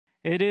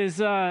It is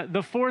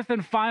the fourth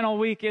and final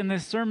week in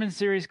this sermon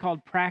series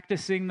called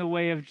Practicing the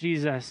Way of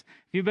Jesus.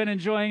 If you've been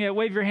enjoying it,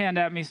 wave your hand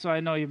at me so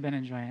I know you've been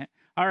enjoying it.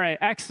 All right,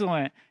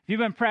 excellent. If you've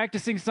been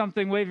practicing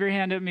something, wave your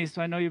hand at me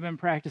so I know you've been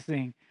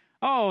practicing.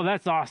 Oh,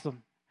 that's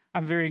awesome.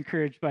 I'm very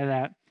encouraged by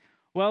that.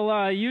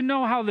 Well, you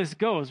know how this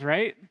goes,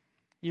 right?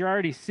 You're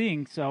already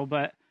seeing so,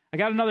 but I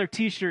got another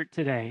t-shirt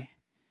today.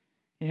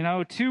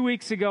 2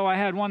 weeks ago I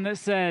had one that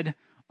said,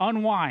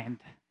 unwind.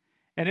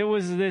 And it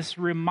was this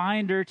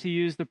reminder to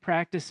use the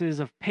practices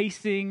of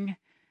pacing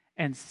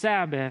and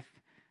Sabbath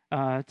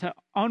to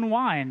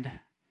unwind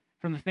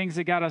from the things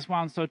that got us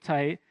wound so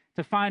tight,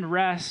 to find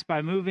rest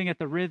by moving at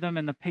the rhythm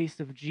and the pace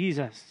of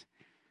Jesus.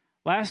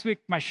 Last week,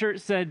 my shirt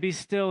said, be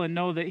still and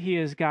know that he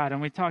is God.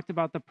 And we talked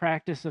about the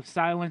practice of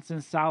silence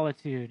and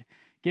solitude,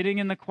 getting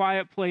in the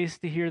quiet place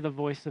to hear the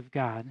voice of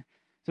God.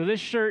 So this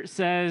shirt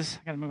says,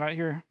 I got to move out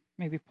here,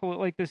 maybe pull it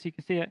like this so you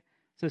can see it.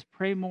 It says,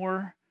 pray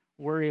more,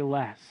 worry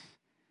less.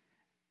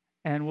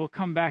 And we'll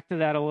come back to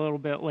that a little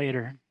bit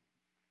later.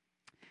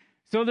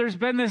 So there's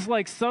been this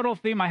subtle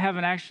theme I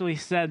haven't actually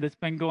said that's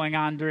been going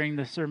on during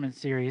the sermon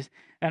series.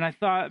 And I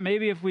thought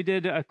maybe if we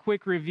did a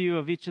quick review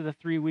of each of the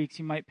 3 weeks,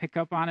 you might pick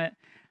up on it.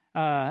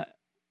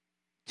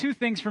 2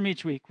 things from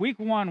each week. Week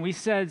 1, we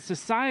said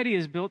society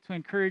is built to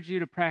encourage you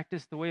to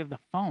practice the way of the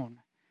phone,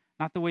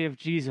 not the way of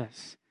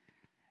Jesus.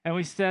 And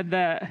we said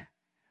that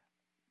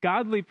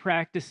godly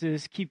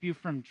practices keep you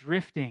from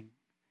drifting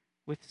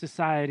with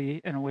society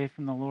and away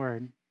from the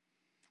Lord.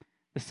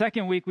 The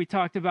second week, we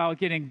talked about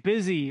getting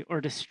busy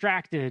or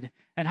distracted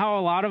and how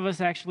a lot of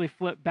us actually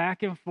flip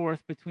back and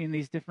forth between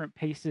these different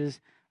paces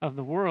of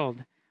the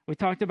world. We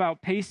talked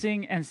about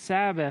pacing and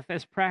Sabbath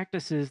as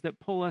practices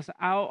that pull us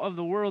out of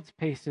the world's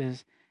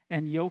paces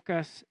and yoke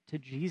us to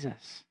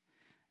Jesus.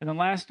 And then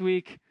last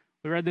week,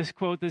 we read this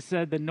quote that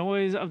said, the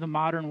noise of the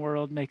modern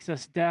world makes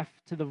us deaf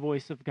to the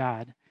voice of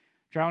God,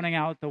 drowning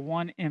out the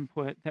one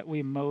input that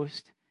we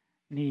most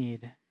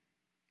need.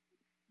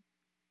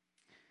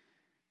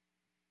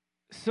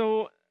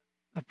 So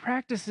the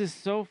practices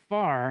so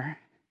far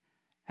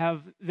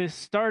have this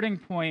starting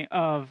point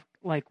of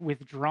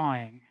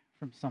withdrawing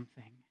from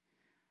something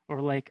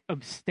or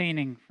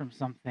abstaining from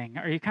something.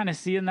 Are you kind of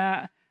seeing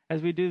that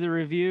as we do the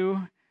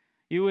review?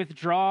 You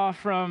withdraw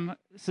from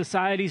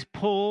society's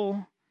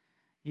pull.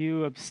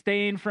 You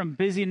abstain from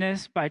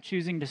busyness by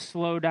choosing to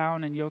slow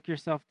down and yoke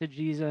yourself to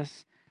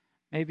Jesus.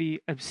 Maybe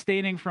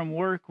abstaining from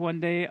work one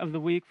day of the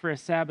week for a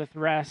Sabbath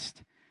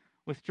rest.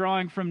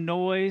 Withdrawing from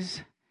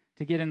noise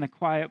to get in the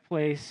quiet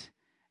place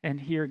and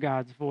hear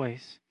God's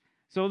voice.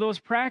 So those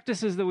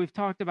practices that we've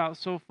talked about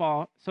so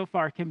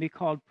far can be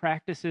called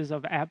practices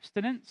of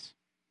abstinence.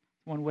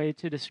 One way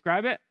to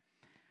describe it.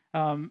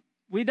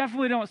 We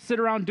definitely don't sit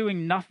around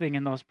doing nothing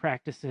in those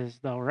practices,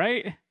 though,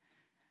 right?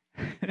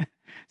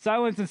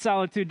 Silence and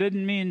solitude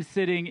didn't mean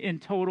sitting in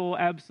total,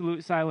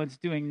 absolute silence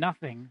doing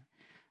nothing.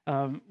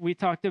 We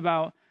talked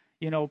about,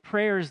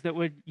 prayers that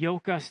would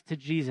yoke us to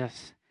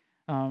Jesus.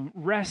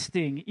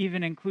 Resting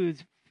even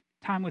includes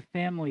time with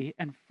family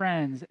and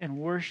friends and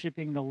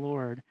worshiping the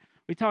Lord.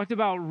 We talked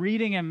about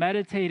reading and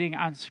meditating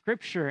on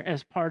Scripture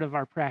as part of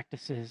our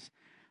practices.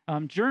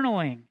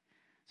 Journaling.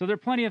 So there are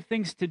plenty of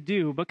things to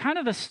do, but kind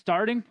of the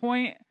starting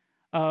point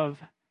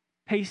of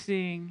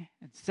pacing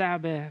and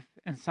Sabbath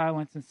and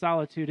silence and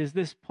solitude is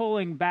this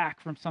pulling back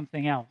from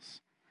something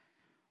else.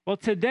 Well,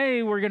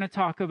 today we're going to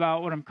talk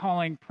about what I'm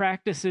calling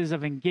practices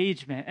of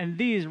engagement, and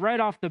these right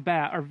off the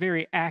bat are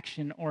very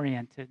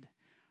action-oriented.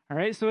 All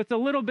right, so it's a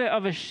little bit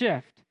of a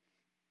shift.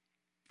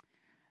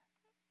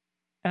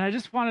 And I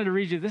just wanted to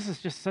read you, this is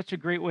just such a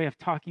great way of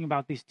talking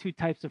about these 2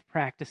 types of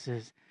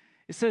practices.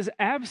 It says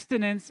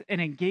abstinence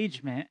and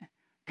engagement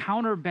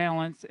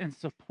counterbalance and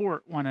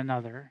support one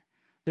another.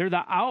 They're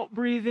the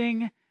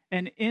outbreathing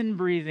and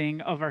inbreathing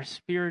of our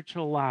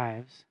spiritual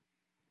lives.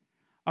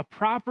 A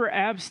proper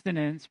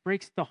abstinence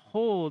breaks the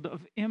hold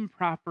of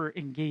improper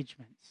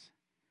engagements,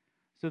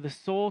 so the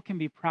soul can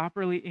be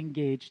properly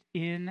engaged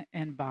in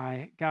and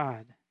by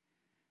God.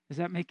 Is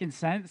that making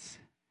sense?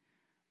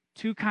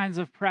 2 kinds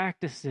of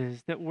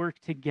practices that work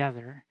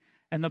together,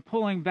 and the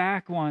pulling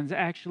back ones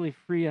actually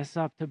free us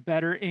up to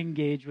better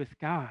engage with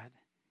God.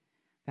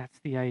 That's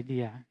the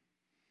idea.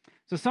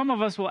 So some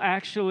of us will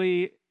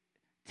actually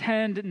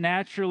tend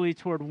naturally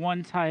toward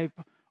one type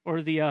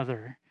or the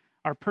other.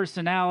 Our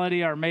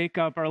personality, our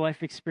makeup, our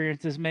life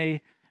experiences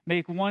may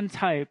make one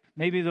type,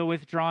 maybe the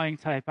withdrawing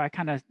type. I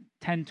kind of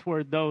tend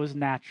toward those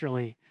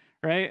naturally,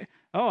 right?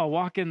 Oh, I'll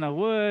walk in the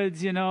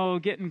woods,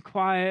 getting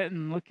quiet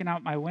and looking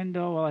out my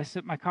window while I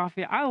sip my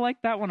coffee. I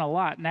like that one a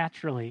lot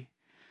naturally.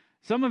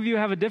 Some of you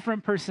have a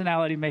different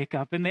personality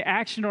makeup, and the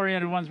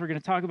action-oriented ones we're going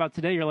to talk about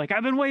today, you're like,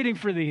 I've been waiting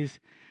for these.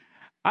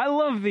 I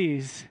love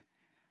these.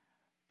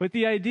 But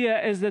the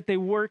idea is that they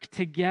work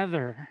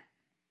together.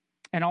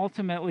 And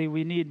ultimately,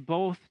 we need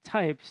both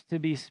types to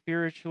be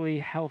spiritually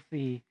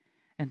healthy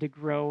and to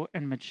grow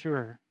and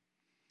mature.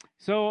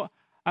 So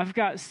I've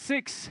got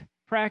 6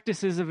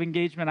 practices of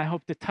engagement I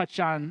hope to touch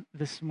on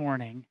this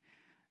morning.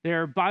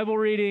 They're Bible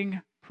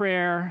reading,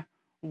 prayer,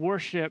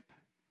 worship,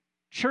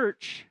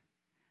 church,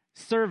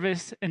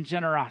 service, and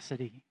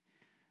generosity.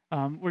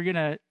 We're going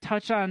to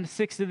touch on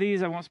 6 of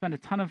these. I won't spend a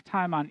ton of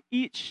time on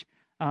each,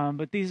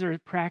 but these are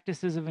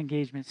practices of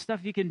engagement,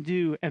 stuff you can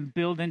do and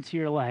build into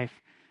your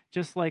life,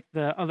 just like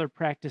the other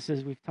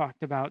practices we've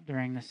talked about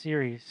during the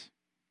series.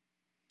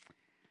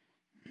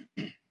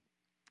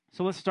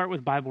 So let's start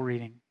with Bible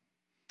reading.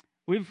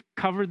 We've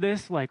covered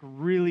this like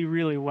really,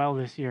 really well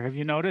this year. Have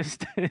you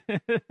noticed?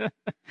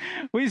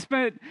 We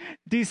spent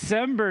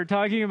December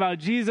talking about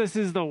Jesus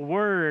is the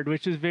Word,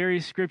 which is very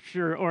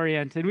scripture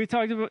oriented. We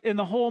talked about in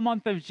the whole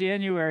month of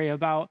January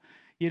about,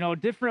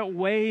 different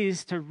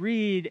ways to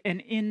read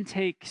and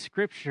intake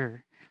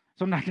scripture.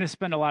 So I'm not going to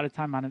spend a lot of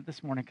time on it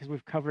this morning because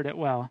we've covered it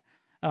well.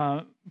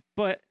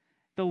 But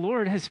the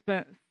Lord has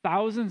spent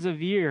thousands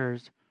of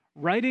years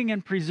writing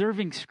and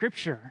preserving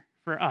scripture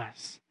for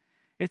us.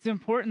 It's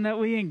important that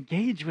we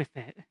engage with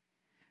it.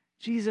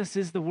 Jesus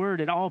is the Word.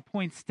 It all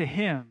points to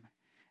Him,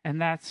 and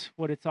that's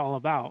what it's all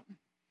about.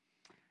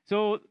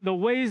 So the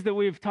ways that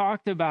we've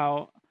talked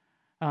about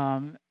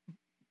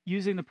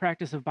using the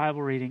practice of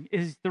Bible reading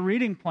is the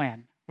reading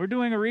plan. We're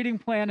doing a reading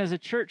plan as a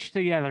church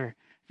together.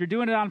 If you're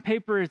doing it on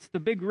paper, it's the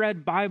big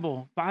red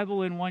Bible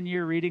in 1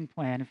 year reading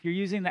plan. If you're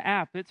using the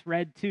app, it's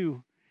red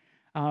too.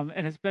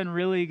 And it's been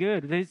really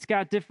good. It's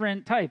got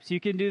different types. You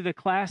can do the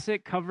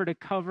classic cover to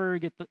cover,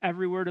 get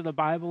every word of the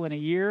Bible in a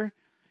year.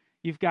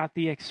 You've got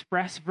the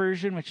express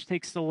version, which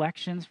takes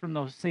selections from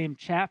those same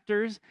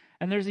chapters.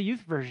 And there's a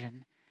youth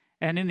version.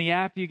 And in the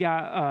app, you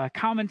got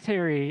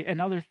commentary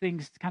and other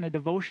things, kind of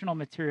devotional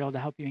material to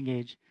help you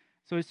engage.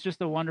 So it's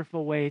just a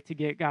wonderful way to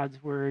get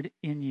God's Word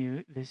in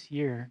you this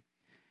year.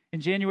 In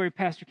January,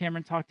 Pastor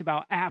Cameron talked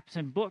about apps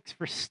and books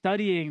for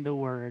studying the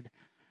Word.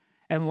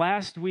 And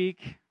last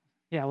week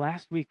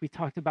we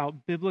talked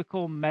about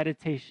biblical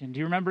meditation. Do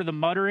you remember the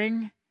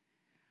muttering?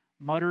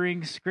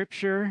 Muttering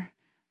scripture?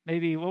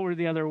 Maybe, what were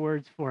the other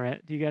words for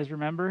it? Do you guys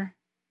remember?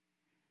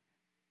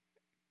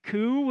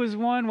 Coo was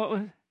one. What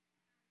was?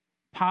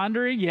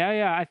 Pondering?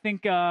 Yeah. I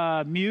think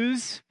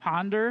muse,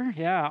 ponder.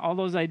 Yeah, all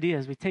those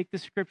ideas. We take the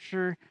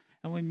scripture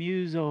and we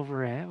muse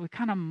over it. We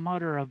kind of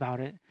mutter about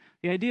it.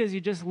 The idea is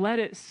you just let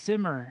it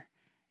simmer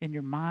in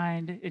your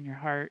mind, in your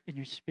heart, in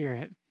your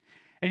spirit.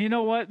 And you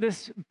know what?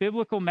 This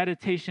biblical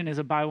meditation is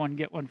a buy one,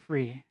 get one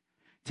free.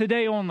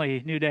 Today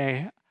only, New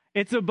Day.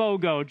 It's a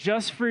BOGO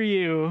just for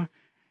you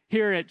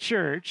here at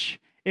church.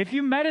 If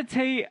you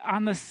meditate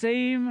on the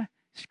same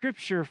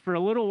scripture for a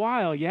little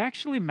while, you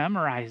actually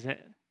memorize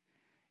it.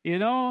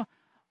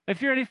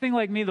 If you're anything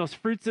like me, those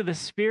fruits of the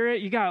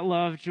Spirit, you got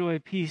love, joy,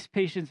 peace,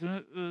 patience,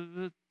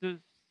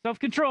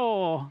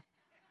 self-control.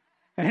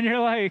 And you're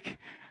like,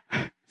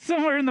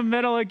 somewhere in the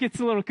middle, it gets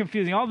a little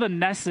confusing. All the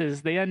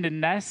nesses, they end in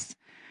nests.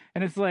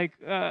 And it's like,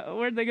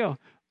 where'd they go?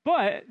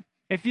 But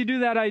if you do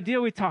that idea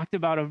we talked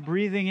about of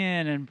breathing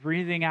in and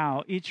breathing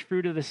out, each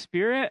fruit of the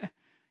Spirit,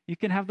 you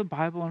can have the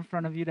Bible in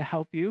front of you to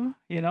help you,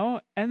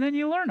 and then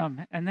you learn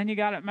them, and then you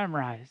got it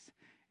memorized.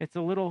 It's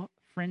a little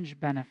fringe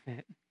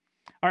benefit.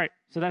 All right,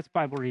 so that's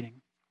Bible reading.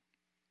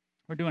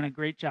 We're doing a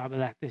great job of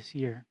that this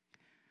year.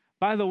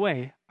 By the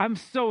way, I'm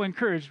so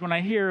encouraged when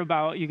I hear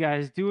about you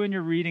guys doing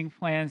your reading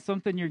plan,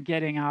 something you're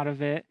getting out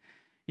of it.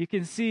 You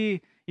can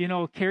see,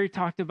 Carrie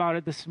talked about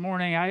it this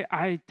morning.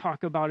 I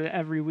talk about it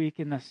every week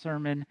in the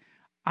sermon.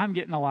 I'm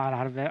getting a lot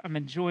out of it. I'm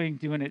enjoying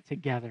doing it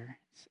together.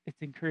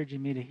 It's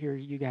encouraging me to hear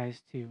you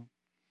guys too.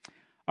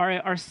 All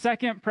right, our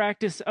second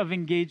practice of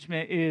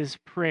engagement is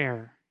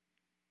prayer.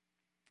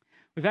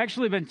 We've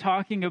actually been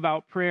talking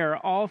about prayer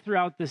all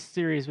throughout this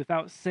series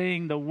without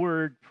saying the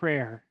word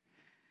prayer.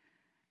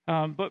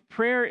 But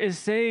prayer is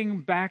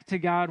saying back to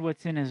God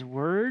what's in His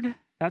Word.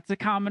 That's a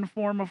common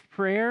form of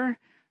prayer.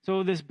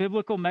 So this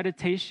biblical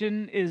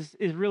meditation is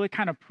really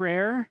kind of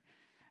prayer.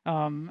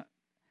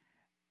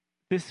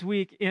 This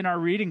week in our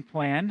reading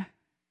plan,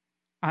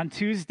 on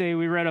Tuesday,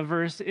 we read a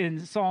verse in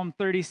Psalm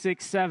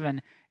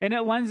 36:7, and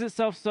it lends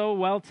itself so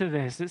well to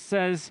this. It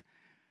says,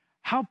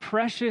 "How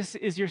precious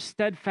is your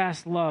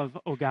steadfast love,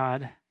 O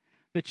God!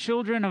 The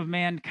children of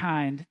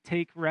mankind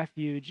take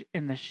refuge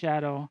in the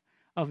shadow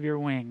of your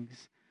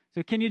wings."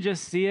 So can you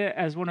just see it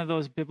as one of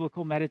those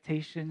biblical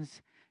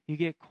meditations? You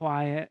get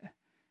quiet,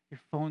 your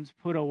phone's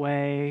put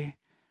away,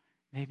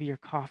 maybe your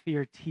coffee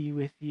or tea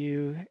with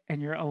you,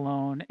 and you're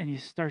alone, and you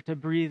start to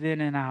breathe in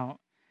and out.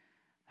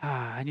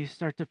 And you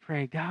start to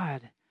pray,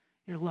 God,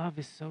 your love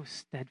is so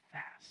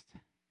steadfast.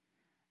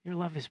 Your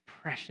love is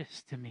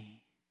precious to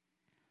me.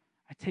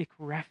 I take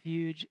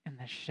refuge in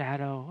the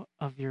shadow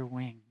of your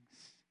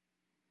wings.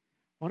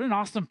 What an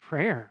awesome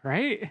prayer,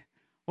 right?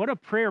 What a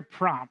prayer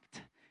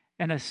prompt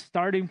and a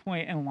starting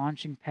point and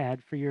launching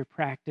pad for your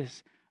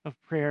practice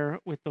of prayer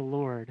with the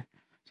Lord.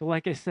 So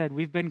like I said,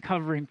 we've been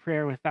covering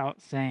prayer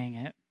without saying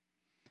it.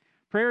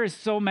 Prayer is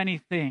so many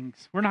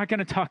things. We're not going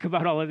to talk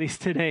about all of these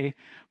today,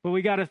 but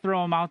we got to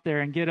throw them out there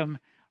and get them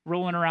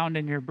rolling around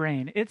in your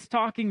brain. It's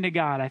talking to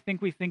God. I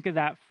think we think of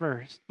that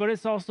first, but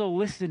it's also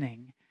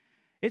listening.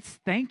 It's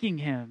thanking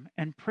Him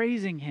and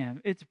praising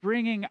Him. It's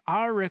bringing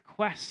our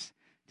requests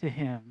to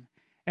Him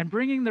and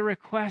bringing the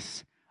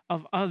requests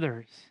of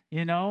others,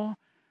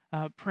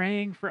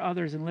 praying for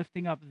others and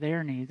lifting up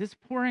their needs. It's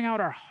pouring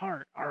out our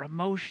heart, our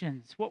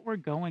emotions, what we're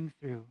going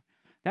through.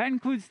 That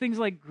includes things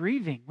like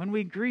grieving. When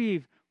we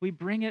grieve, we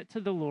bring it to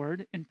the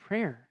Lord in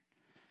prayer.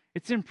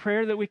 It's in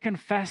prayer that we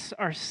confess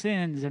our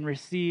sins and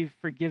receive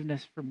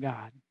forgiveness from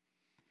God.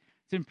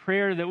 It's in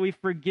prayer that we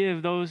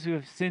forgive those who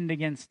have sinned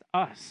against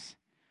us.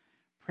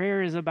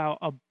 Prayer is about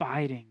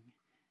abiding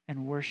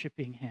and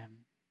worshiping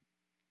Him.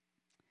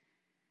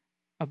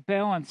 A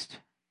balanced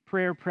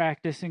prayer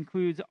practice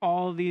includes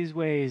all these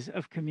ways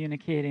of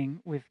communicating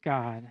with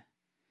God.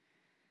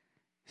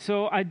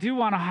 So I do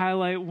want to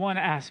highlight one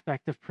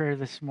aspect of prayer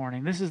this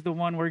morning. This is the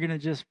one we're going to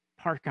just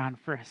park on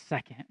for a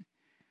second,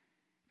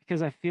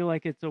 because I feel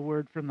like it's a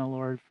word from the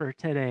Lord for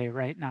today,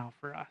 right now,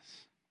 for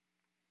us.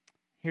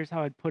 Here's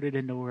how I'd put it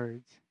into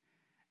words.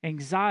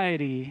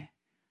 Anxiety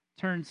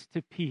turns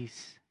to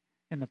peace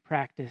in the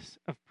practice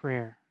of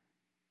prayer.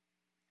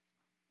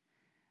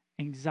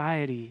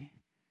 Anxiety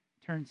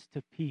turns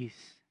to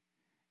peace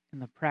in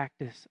the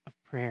practice of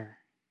prayer.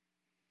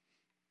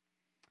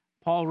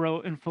 Paul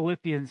wrote in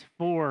Philippians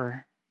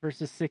 4,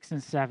 verses 6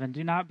 and 7,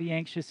 "Do not be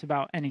anxious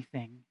about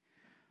anything,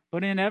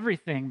 but in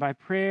everything, by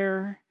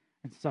prayer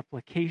and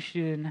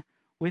supplication,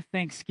 with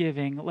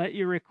thanksgiving, let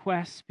your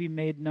requests be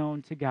made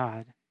known to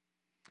God.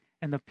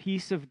 And the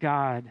peace of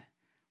God,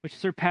 which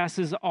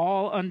surpasses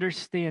all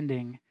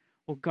understanding,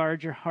 will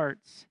guard your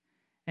hearts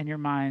and your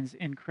minds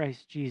in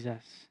Christ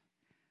Jesus."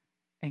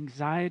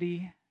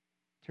 Anxiety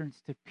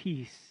turns to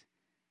peace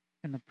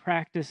in the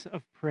practice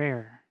of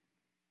prayer.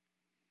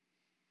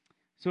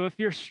 So if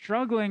you're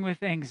struggling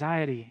with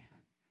anxiety,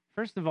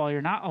 first of all,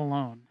 you're not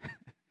alone.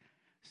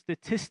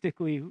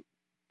 Statistically,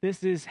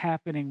 this is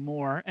happening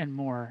more and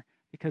more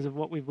because of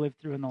what we've lived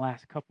through in the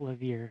last couple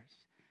of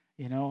years,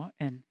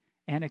 and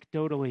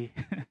anecdotally,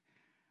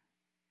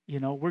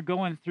 we're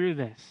going through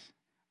this.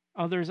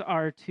 Others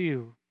are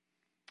too.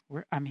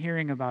 I'm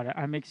hearing about it.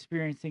 I'm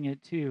experiencing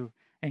it too.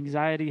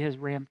 Anxiety has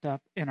ramped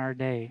up in our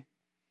day.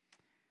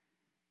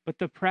 But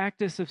the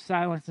practice of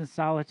silence and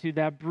solitude,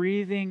 that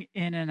breathing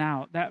in and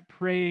out, that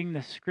praying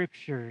the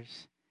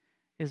scriptures,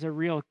 is a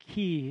real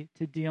key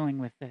to dealing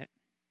with it.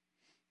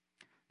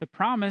 The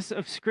promise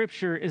of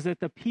Scripture is that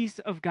the peace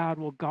of God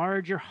will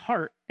guard your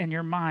heart and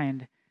your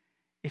mind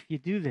if you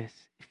do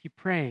this, if you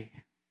pray.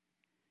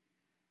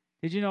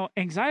 Did you know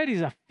anxiety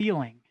is a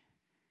feeling?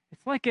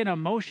 It's like an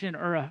emotion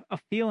or a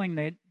feeling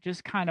that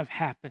just kind of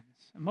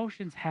happens.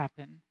 Emotions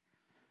happen.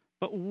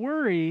 But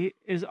worry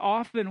is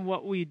often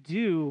what we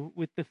do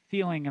with the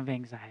feeling of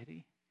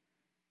anxiety.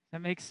 Does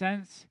that make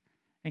sense?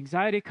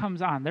 Anxiety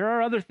comes on. There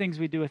are other things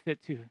we do with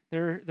it too.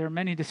 There are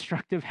many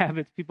destructive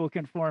habits people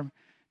can form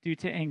due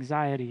to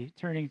anxiety,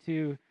 turning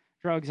to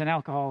drugs and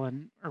alcohol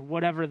or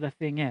whatever the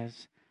thing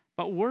is.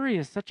 But worry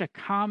is such a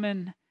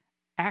common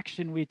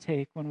action we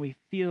take when we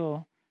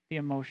feel the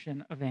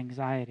emotion of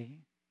anxiety.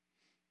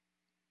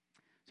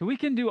 So we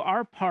can do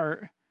our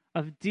part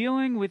of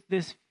dealing with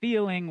this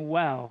feeling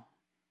well.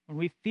 When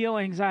we feel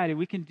anxiety,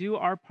 we can do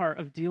our part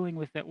of dealing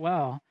with it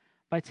well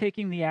by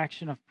taking the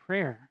action of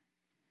prayer.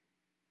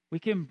 We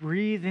can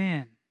breathe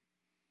in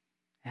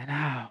and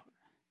out.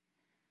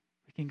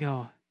 We can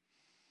go,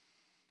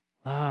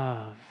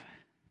 love,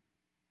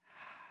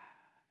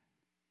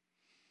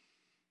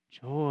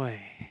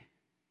 joy.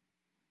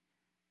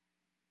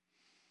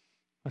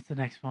 What's the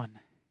next one?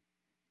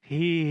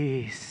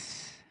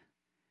 Peace.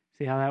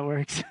 See how that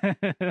works?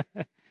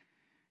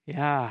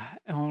 Yeah,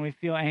 and when we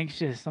feel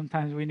anxious,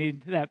 sometimes we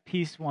need that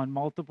peace one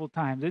multiple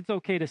times. It's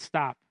okay to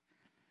stop.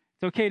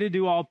 It's okay to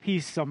do all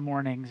peace some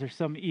mornings or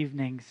some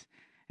evenings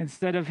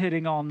instead of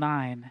hitting all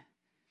 9.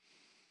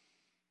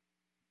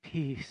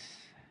 Peace.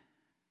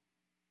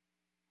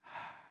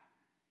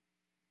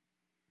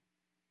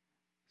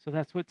 So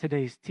that's what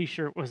today's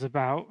t-shirt was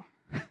about.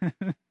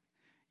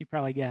 You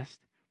probably guessed.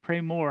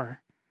 Pray more,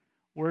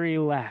 worry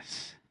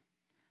less.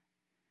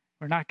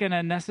 We're not going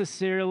to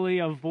necessarily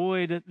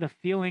avoid the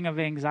feeling of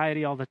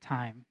anxiety all the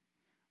time.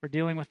 We're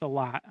dealing with a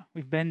lot.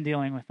 We've been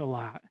dealing with a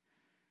lot.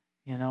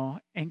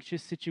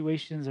 Anxious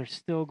situations are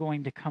still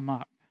going to come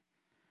up.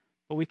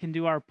 But we can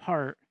do our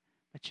part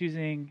by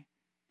choosing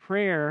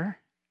prayer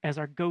as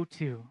our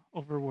go-to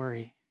over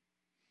worry.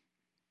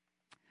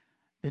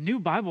 The New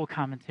Bible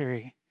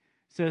Commentary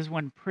says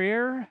when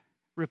prayer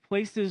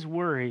replaces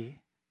worry,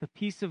 the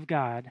peace of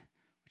God,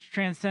 which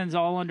transcends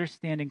all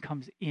understanding,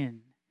 comes in.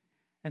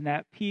 And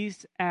that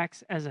peace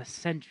acts as a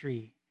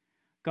sentry,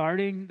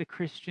 guarding the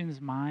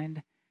Christian's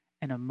mind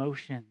and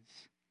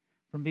emotions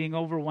from being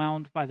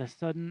overwhelmed by the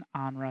sudden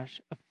onrush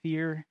of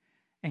fear,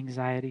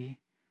 anxiety,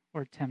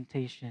 or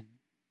temptation.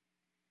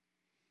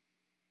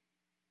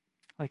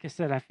 Like I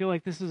said, I feel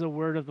like this is a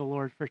word of the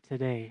Lord for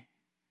today,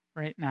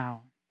 right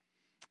now.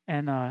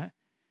 And a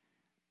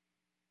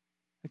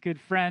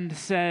good friend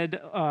said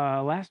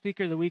last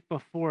week or the week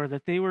before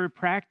that they were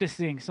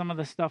practicing some of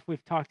the stuff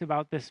we've talked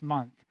about this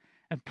month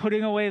and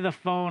putting away the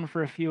phone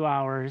for a few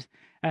hours,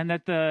 and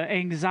that the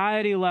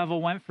anxiety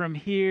level went from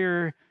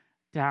here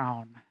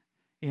down,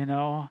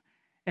 and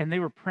they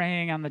were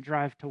praying on the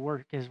drive to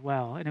work as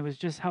well. And it was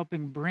just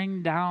helping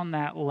bring down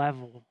that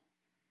level.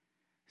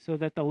 so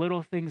that the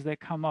little things that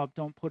come up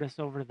don't put us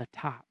over the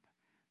top.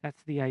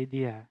 That's the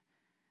idea.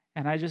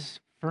 And I just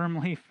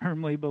firmly,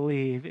 firmly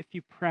believe if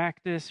you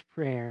practice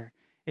prayer,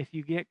 if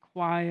you get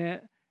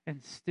quiet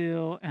and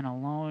still and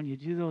alone, you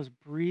do those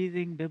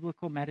breathing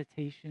biblical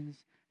meditations,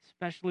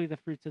 especially the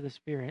fruits of the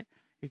Spirit,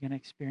 you're going to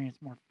experience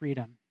more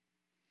freedom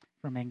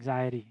from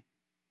anxiety.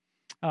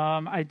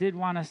 I did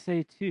want to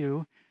say,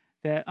 too,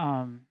 that,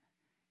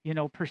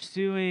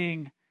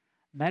 pursuing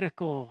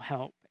medical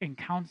help and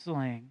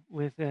counseling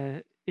with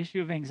the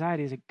issue of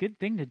anxiety is a good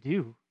thing to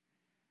do.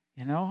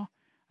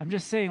 I'm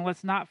just saying,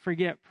 let's not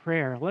forget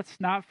prayer. Let's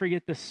not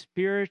forget the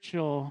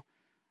spiritual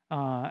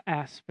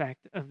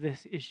aspect of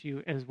this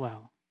issue as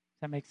well.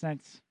 Does that make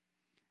sense?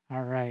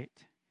 All right.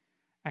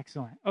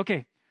 Excellent.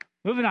 Okay,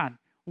 moving on.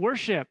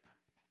 Worship.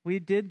 We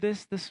did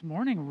this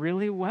morning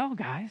really well,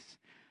 guys.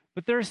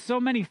 But there are so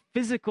many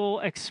physical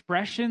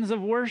expressions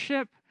of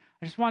worship.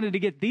 I just wanted to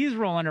get these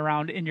rolling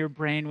around in your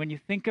brain when you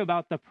think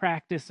about the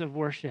practice of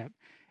worship.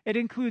 It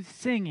includes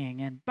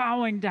singing and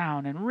bowing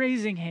down and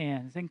raising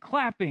hands and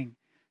clapping.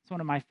 It's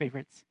one of my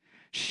favorites.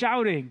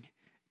 Shouting,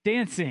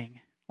 dancing,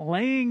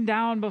 laying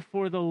down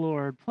before the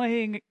Lord,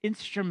 playing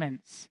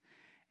instruments,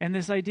 and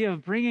this idea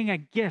of bringing a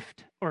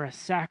gift or a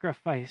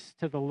sacrifice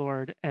to the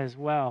Lord as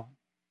well.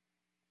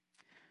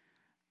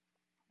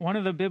 One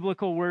of the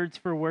biblical words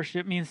for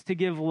worship means to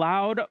give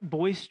loud,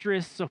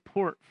 boisterous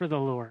support for the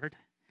Lord.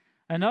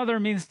 Another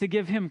means to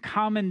give him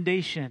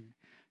commendation,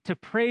 to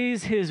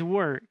praise his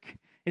work.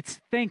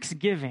 It's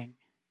thanksgiving.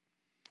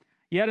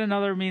 Yet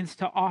another means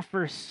to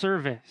offer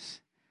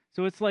service.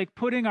 So it's like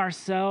putting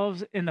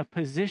ourselves in the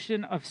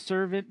position of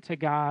servant to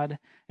God,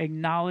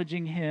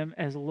 acknowledging him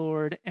as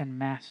Lord and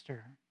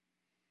Master.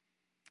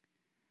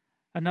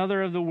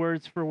 Another of the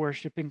words for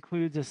worship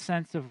includes a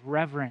sense of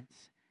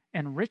reverence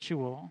and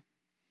ritual.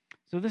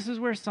 So this is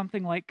where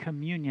something like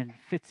communion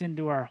fits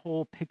into our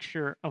whole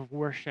picture of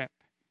worship.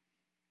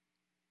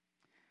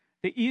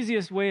 The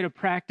easiest way to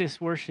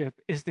practice worship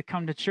is to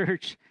come to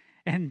church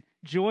and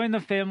join the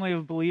family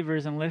of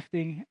believers in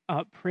lifting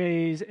up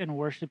praise and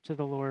worship to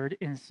the Lord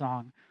in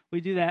song.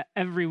 We do that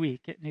every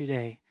week at New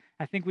Day.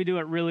 I think we do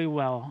it really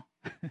well.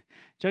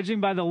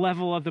 Judging by the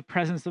level of the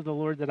presence of the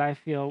Lord that I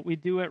feel, we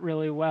do it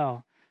really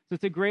well. So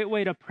it's a great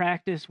way to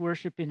practice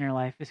worship in your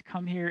life is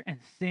come here and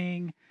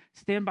sing,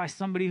 stand by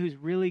somebody who's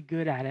really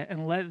good at it,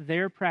 and let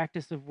their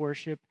practice of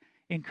worship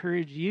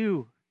encourage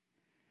you.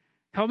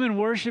 Come and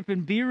worship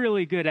and be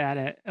really good at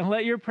it, and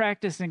let your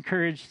practice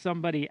encourage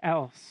somebody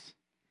else.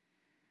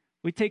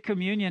 We take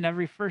communion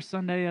every first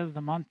Sunday of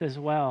the month as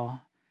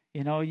well.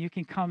 You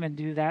can come and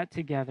do that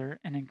together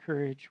and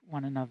encourage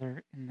one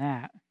another in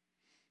that.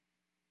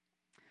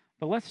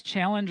 But let's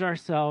challenge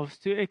ourselves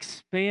to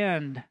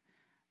expand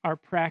our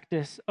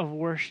practice of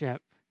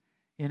worship.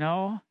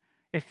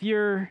 If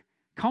your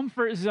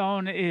comfort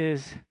zone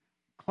is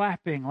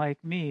clapping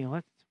like me,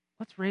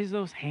 let's raise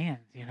those hands,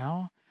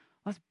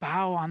 Let's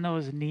bow on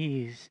those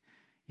knees.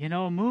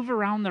 Move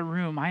around the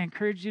room. I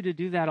encourage you to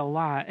do that a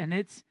lot, and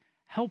it's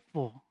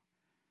helpful.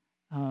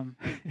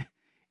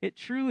 It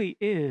truly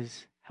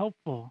is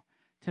helpful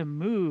to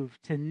move,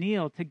 to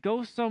kneel, to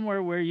go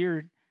somewhere where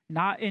you're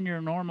not in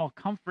your normal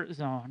comfort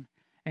zone,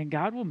 and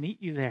God will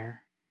meet you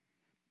there.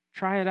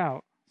 Try it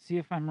out. See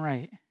if I'm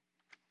right.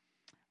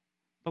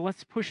 But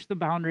let's push the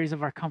boundaries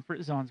of our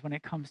comfort zones when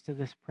it comes to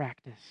this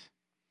practice.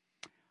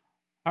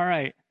 All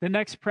right, the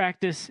next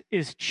practice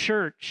is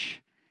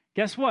church.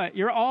 Guess what?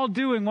 You're all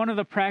doing one of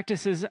the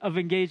practices of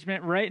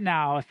engagement right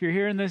now. If you're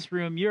here in this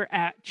room, you're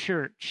at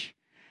church.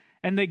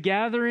 And the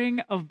gathering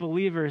of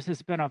believers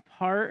has been a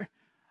part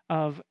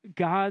of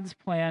God's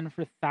plan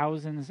for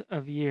thousands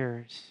of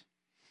years.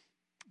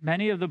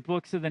 Many of the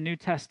books of the New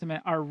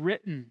Testament are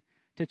written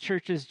to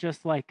churches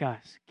just like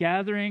us,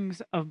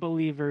 gatherings of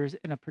believers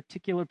in a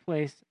particular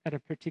place at a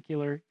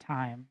particular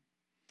time.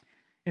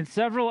 In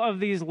several of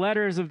these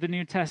letters of the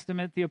New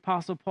Testament, the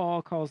Apostle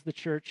Paul calls the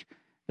church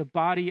the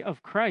body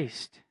of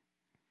Christ.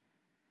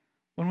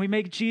 When we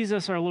make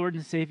Jesus our Lord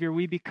and Savior,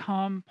 we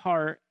become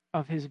part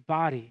of his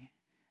body,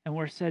 and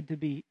we're said to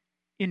be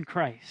in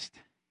Christ.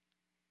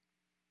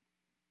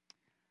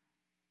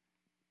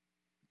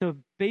 The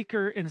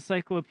Baker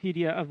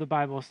Encyclopedia of the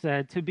Bible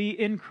said, to be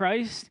in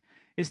Christ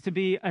is to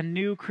be a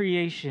new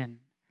creation.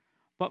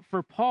 But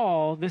for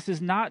Paul, this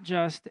is not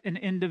just an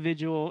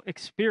individual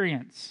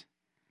experience.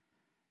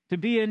 To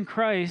be in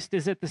Christ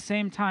is at the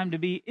same time to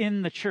be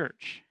in the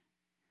church.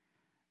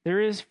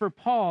 There is for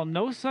Paul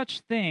no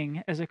such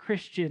thing as a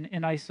Christian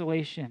in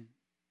isolation.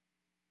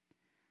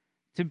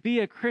 To be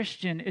a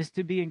Christian is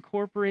to be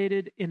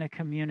incorporated in a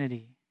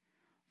community,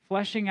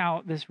 fleshing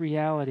out this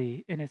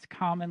reality in its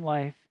common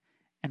life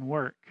and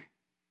work.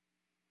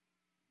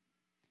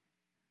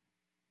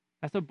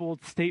 That's a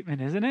bold statement,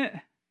 isn't it?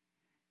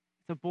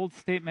 It's a bold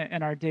statement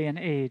in our day and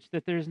age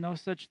that there's no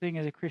such thing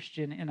as a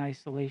Christian in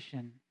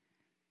isolation,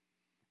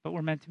 but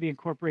we're meant to be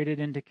incorporated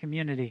into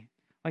community.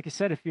 Like I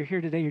said, if you're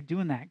here today, you're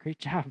doing that. Great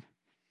job.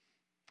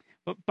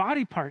 But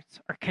body parts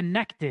are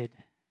connected.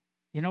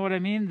 You know what I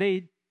mean?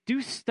 They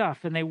do stuff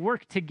and they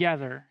work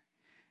together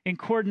in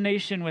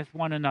coordination with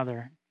one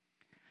another.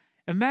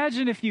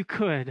 Imagine, if you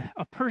could,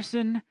 a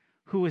person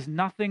who was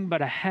nothing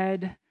but a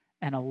head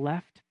and a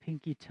left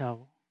pinky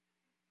toe.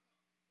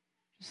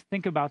 Just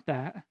think about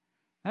that.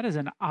 That is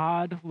an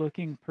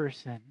odd-looking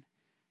person.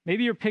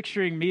 Maybe you're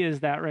picturing me as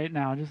that right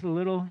now, just a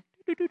little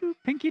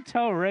pinky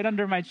toe right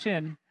under my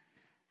chin.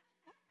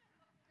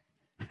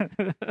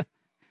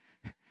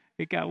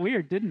 It got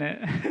weird, didn't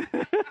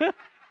it?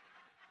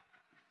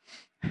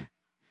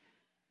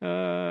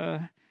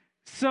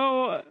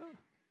 So,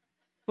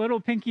 little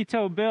pinky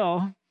toe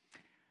Bill,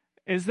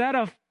 is that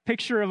a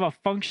picture of a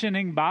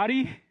functioning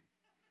body?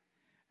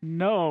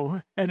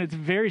 No, and it's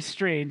very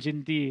strange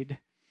indeed.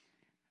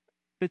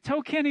 The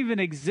toe can't even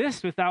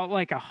exist without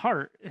like a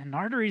heart and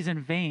arteries and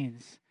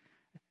veins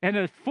and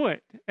a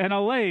foot and a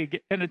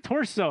leg and a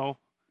torso.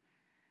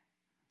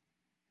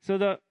 So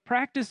the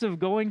practice of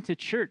going to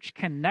church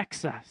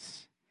connects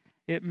us.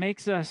 It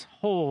makes us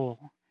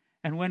whole.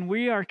 And when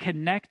we are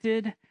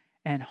connected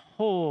and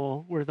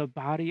whole, we're the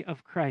body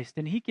of Christ.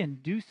 And he can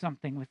do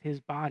something with his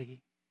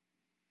body.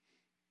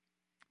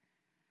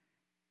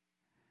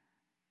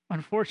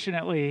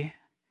 Unfortunately,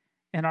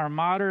 in our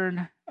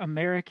modern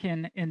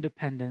American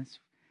independence,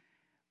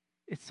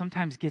 it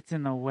sometimes gets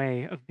in the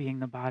way of being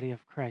the body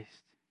of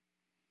Christ.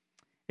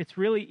 It's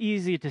really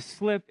easy to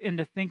slip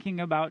into thinking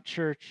about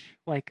church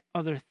like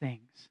other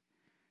things.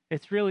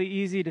 It's really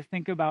easy to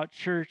think about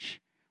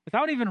church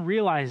without even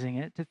realizing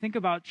it, to think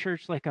about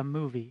church like a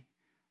movie,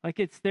 like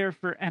it's there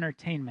for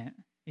entertainment,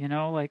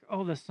 like,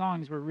 oh, the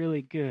songs were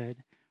really good,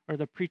 or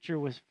the preacher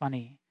was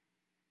funny,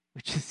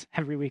 which is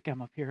every week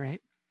I'm up here,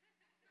 right?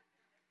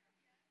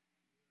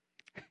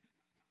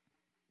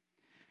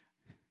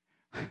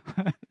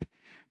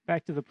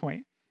 Back to the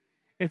point.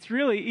 It's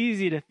really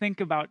easy to think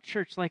about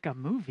church like a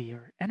movie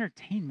or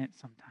entertainment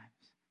sometimes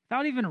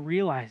without even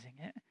realizing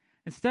it.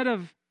 Instead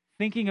of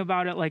thinking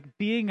about it like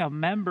being a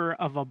member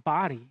of a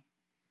body,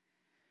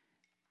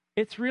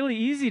 it's really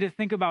easy to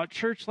think about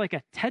church like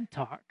a TED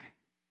Talk.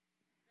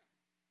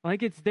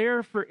 Like it's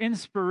there for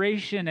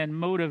inspiration and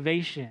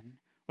motivation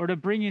or to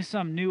bring you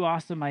some new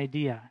awesome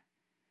idea.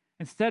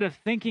 Instead of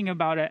thinking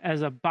about it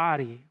as a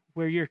body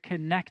where you're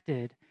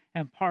connected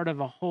and part of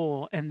a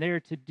whole and there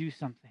to do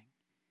something.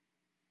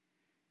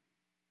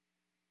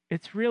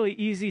 It's really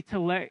easy to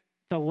let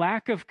the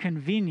lack of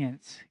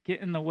convenience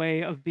get in the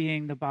way of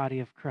being the body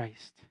of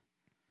Christ.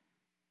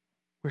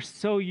 We're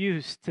so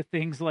used to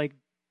things like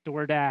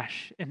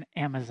DoorDash and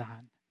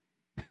Amazon.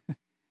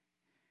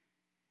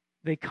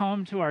 They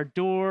come to our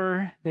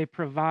door, they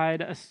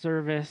provide a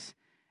service,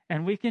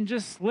 and we can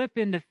just slip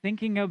into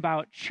thinking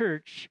about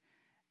church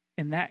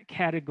in that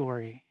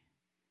category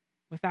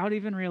without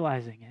even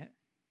realizing it.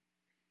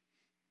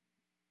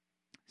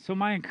 So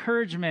my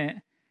encouragement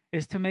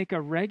is to make a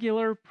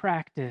regular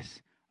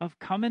practice of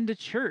coming to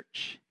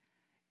church,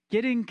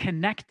 getting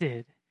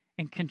connected,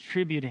 and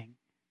contributing.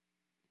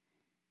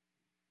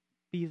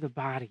 Be the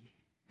body.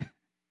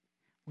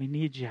 We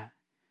need you.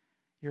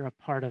 You're a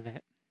part of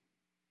it.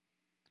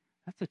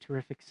 That's a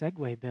terrific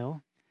segue,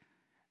 Bill.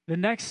 The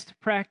next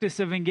practice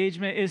of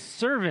engagement is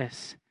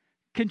service.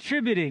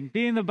 Contributing,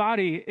 being the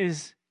body,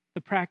 is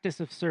the practice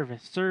of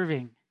service,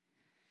 serving.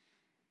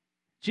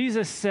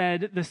 Jesus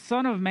said, the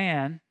Son of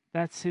Man,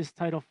 that's his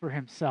title for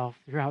himself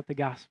throughout the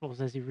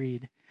Gospels as you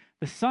read.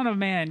 The Son of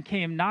Man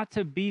came not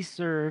to be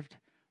served,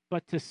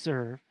 but to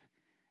serve,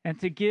 and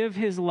to give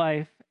his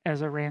life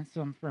as a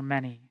ransom for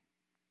many.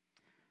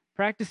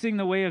 Practicing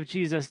the way of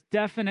Jesus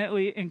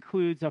definitely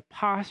includes a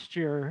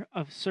posture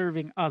of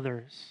serving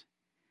others.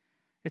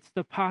 It's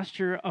the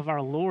posture of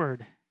our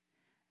Lord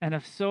and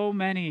of so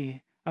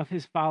many of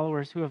his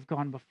followers who have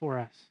gone before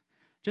us.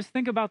 Just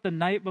think about the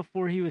night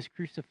before he was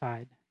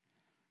crucified.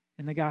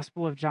 In the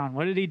Gospel of John,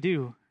 what did he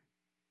do?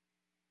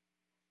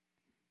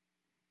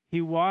 He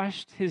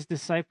washed his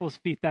disciples'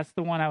 feet. That's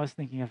the one I was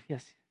thinking of.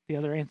 Yes, the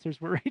other answers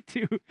were right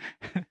too.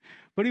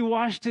 But he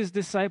washed his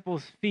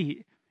disciples'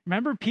 feet.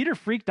 Remember, Peter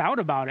freaked out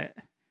about it.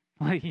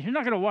 Like, you're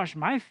not going to wash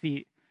my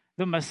feet.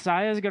 The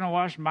Messiah is going to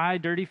wash my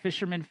dirty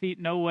fisherman feet?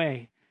 No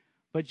way.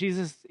 But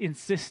Jesus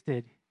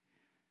insisted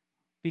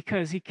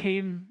because he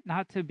came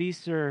not to be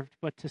served,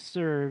 but to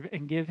serve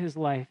and give his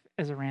life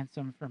as a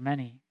ransom for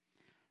many.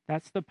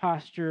 That's the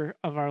posture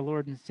of our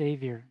Lord and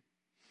Savior.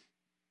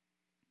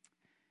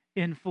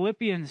 In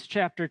Philippians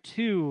chapter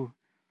 2,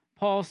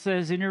 Paul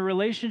says, in your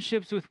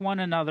relationships with one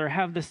another,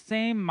 have the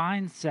same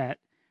mindset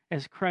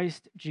as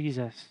Christ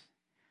Jesus.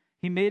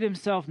 He made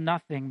himself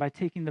nothing by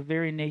taking the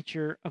very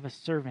nature of a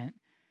servant,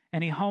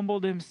 and he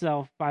humbled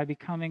himself by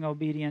becoming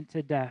obedient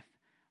to death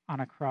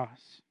on a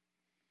cross.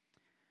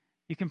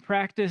 You can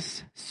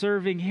practice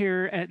serving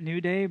here at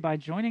New Day by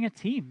joining a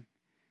team,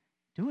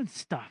 doing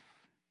stuff,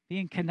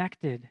 being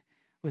connected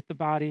with the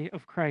body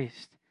of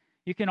Christ.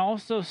 You can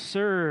also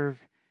serve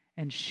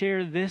and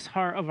share this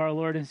heart of our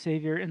Lord and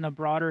Savior in the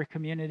broader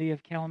community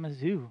of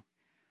Kalamazoo.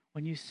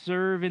 When you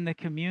serve in the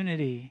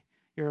community,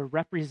 you're a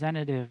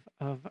representative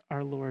of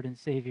our Lord and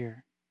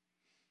Savior.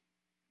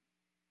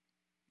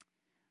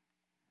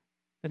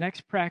 The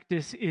next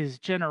practice is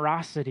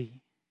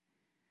generosity.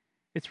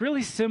 It's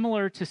really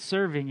similar to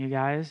serving, you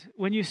guys.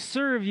 When you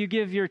serve, you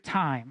give your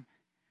time.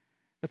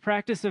 The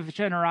practice of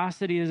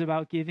generosity is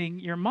about giving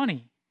your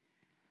money.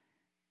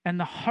 And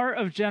the heart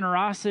of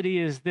generosity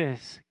is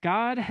this: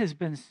 God has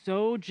been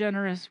so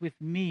generous with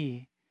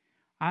me,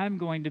 I'm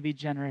going to be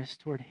generous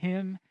toward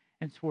him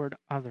and toward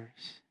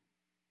others.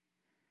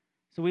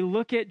 So we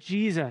look at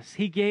Jesus.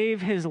 He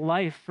gave his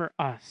life for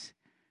us.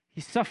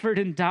 He suffered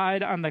and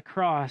died on the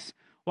cross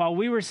while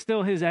we were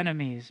still his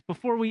enemies.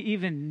 Before we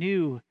even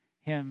knew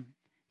him,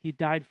 he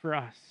died for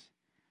us.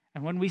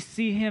 And when we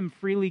see him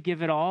freely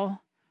give it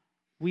all,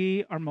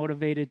 we are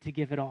motivated to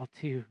give it all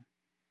too.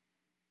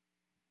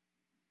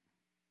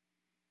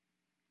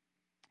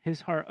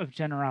 His heart of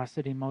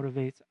generosity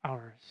motivates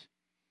ours.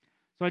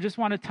 So I just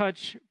want to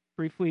touch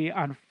briefly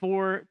on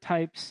 4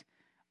 types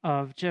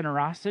of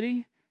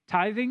generosity: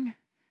 tithing,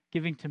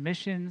 giving to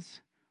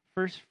missions,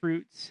 first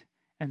fruits,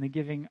 and the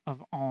giving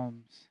of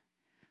alms.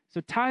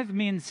 So tithe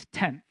means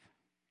tenth,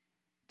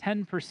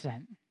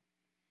 10%.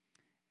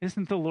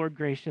 Isn't the Lord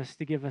gracious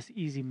to give us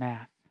easy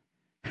math?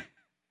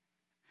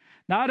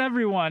 Not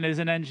everyone is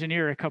an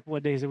engineer a couple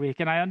of days a week,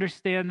 and I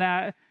understand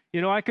that.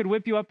 I could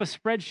whip you up a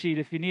spreadsheet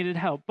if you needed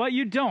help, but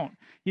you don't.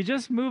 You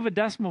just move a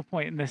decimal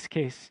point in this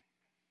case.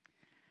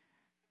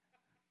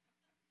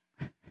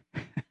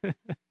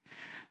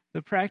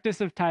 The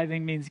practice of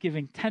tithing means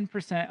giving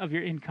 10% of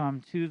your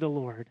income to the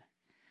Lord.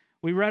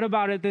 We read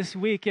about it this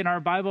week in our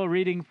Bible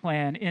reading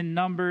plan in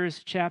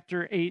Numbers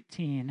chapter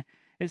 18.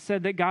 It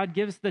said that God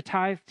gives the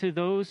tithe to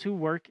those who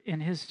work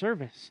in his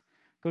service.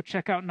 Go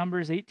check out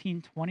Numbers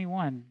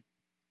 18:21.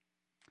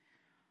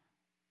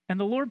 And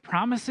the Lord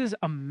promises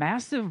a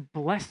massive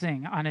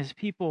blessing on his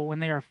people when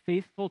they are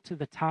faithful to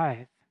the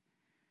tithe.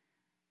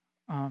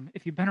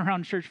 If you've been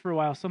around church for a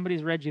while,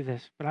 somebody's read you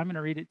this, but I'm going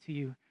to read it to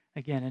you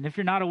again. And if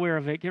you're not aware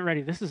of it, get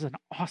ready. This is an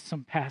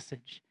awesome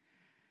passage.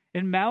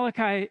 In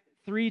Malachi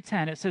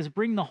 3:10, it says,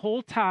 "Bring the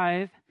whole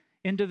tithe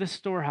into the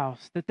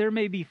storehouse, that there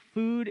may be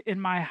food in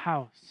my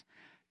house.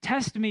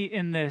 Test me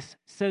in this,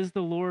 says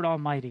the Lord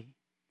Almighty,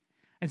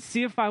 and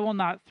see if I will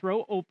not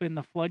throw open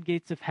the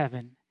floodgates of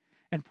heaven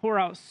and pour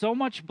out so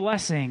much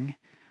blessing,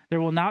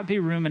 there will not be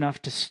room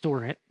enough to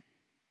store it."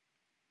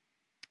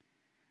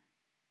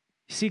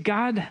 You see,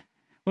 God,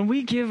 when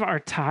we give our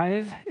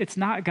tithe, it's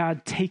not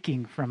God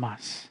taking from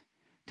us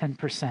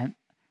 10%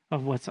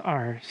 of what's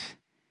ours.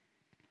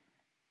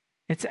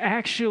 It's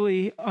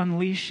actually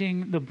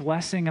unleashing the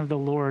blessing of the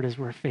Lord as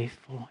we're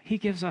faithful. He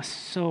gives us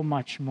so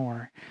much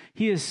more.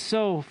 He is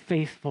so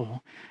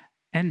faithful.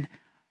 And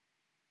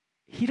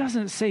he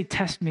doesn't say,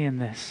 test me in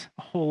this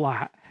a whole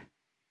lot.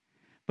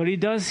 But he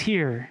does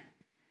here.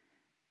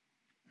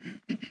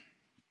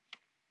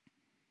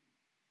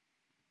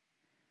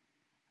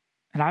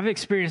 And I've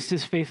experienced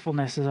his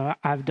faithfulness as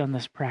I've done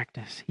this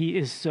practice. He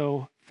is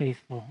so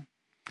faithful.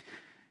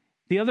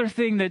 The other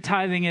thing that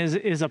tithing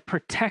is a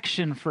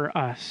protection for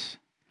us.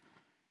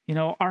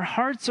 Our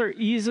hearts are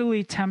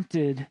easily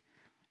tempted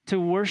to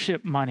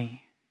worship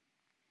money.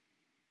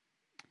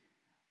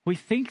 We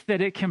think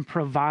that it can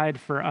provide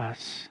for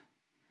us.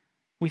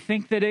 We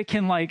think that it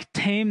can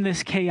tame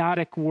this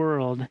chaotic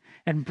world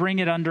and bring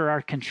it under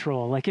our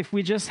control. If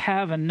we just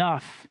have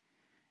enough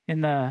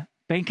in the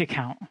bank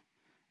account,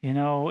 in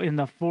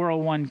the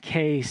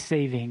 401k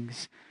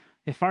savings,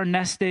 if our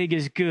nest egg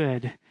is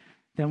good,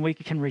 then we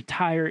can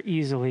retire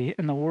easily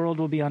and the world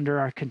will be under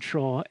our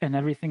control and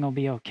everything will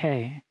be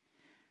okay.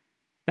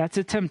 That's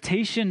a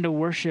temptation to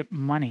worship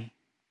money.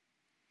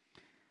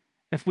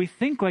 If we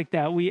think like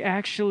that, we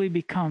actually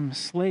become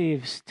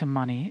slaves to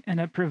money, and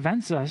it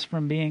prevents us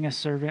from being a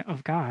servant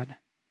of God.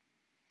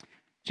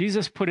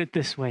 Jesus put it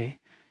this way: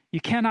 you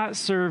cannot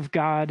serve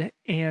God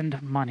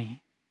and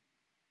money.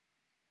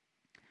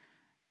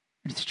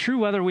 It's true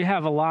whether we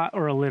have a lot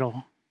or a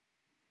little.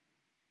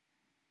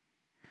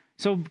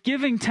 So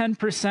giving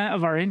 10%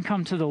 of our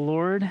income to the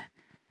Lord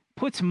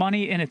puts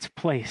money in its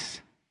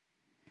place.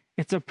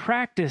 It's a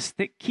practice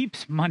that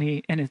keeps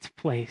money in its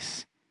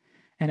place.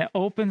 And it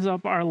opens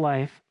up our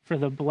life for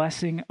the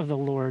blessing of the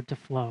Lord to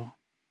flow.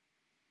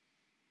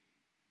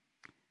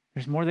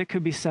 There's more that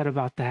could be said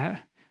about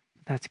that.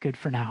 That's good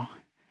for now.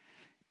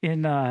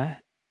 In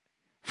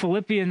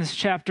Philippians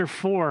chapter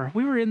 4,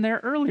 we were in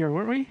there earlier,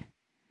 weren't we?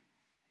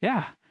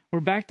 Yeah, we're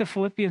back to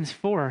Philippians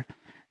 4.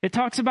 It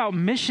talks about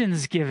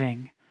missions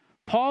giving.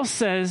 Paul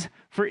says,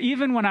 "For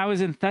even when I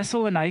was in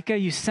Thessalonica,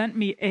 you sent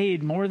me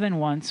aid more than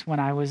once when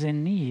I was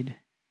in need."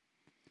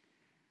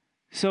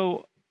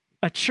 So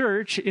a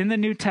church in the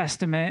New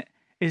Testament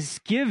is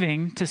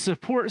giving to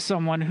support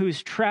someone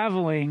who's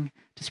traveling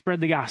to spread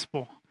the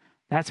gospel.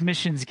 That's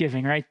missions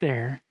giving right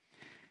there.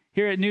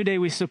 Here at New Day,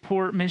 we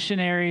support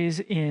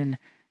missionaries in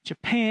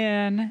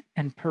Japan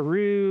and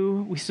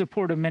Peru. We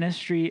support a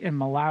ministry in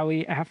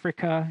Malawi,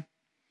 Africa.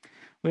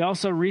 We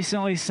also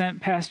recently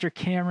sent Pastor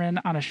Cameron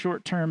on a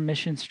short-term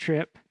missions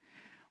trip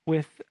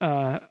with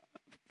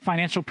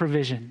financial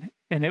provision,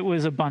 and it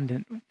was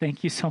abundant.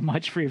 Thank you so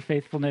much for your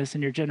faithfulness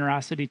and your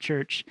generosity,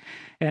 church.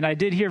 And I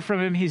did hear from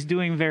him. He's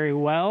doing very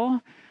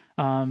well.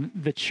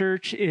 The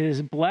church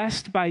is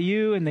blessed by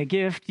you and the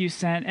gift you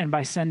sent and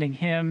by sending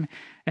him,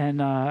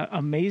 and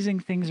amazing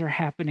things are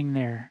happening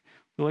there.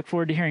 We look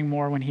forward to hearing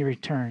more when he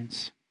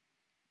returns.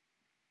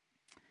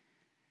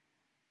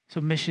 So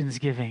missions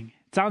giving.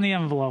 It's on the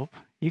envelope.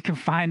 You can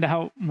find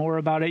out more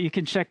about it. You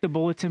can check the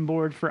bulletin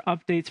board for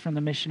updates from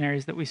the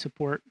missionaries that we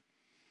support.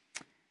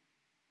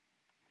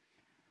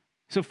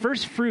 So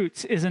first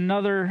fruits is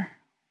another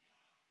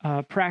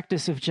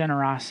practice of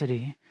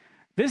generosity.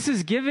 This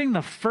is giving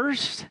the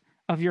first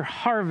of your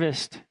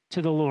harvest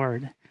to the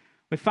Lord.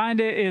 We find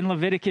it in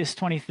Leviticus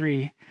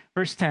 23,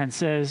 verse 10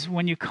 says,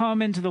 "When you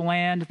come into the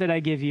land that I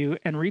give you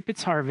and reap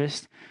its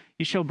harvest,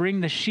 you shall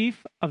bring the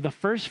sheaf of the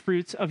first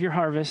fruits of your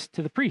harvest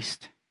to the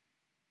priest."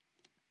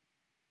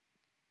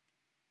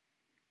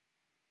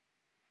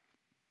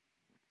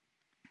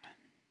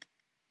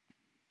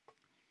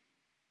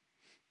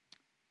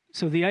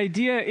 So the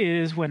idea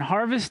is when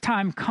harvest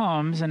time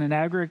comes in an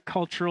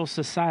agricultural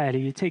society,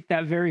 you take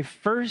that very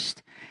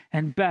first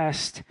and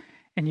best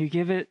and you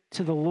give it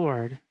to the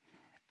Lord.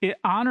 It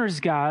honors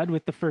God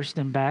with the first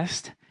and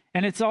best,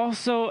 and it's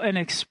also an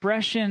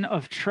expression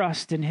of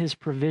trust in his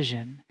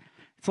provision.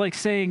 It's like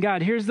saying,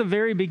 God, here's the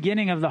very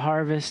beginning of the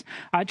harvest.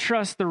 I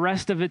trust the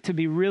rest of it to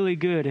be really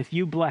good if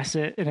you bless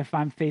it and if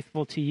I'm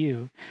faithful to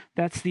you.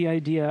 That's the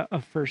idea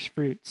of first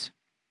fruits.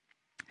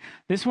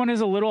 This one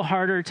is a little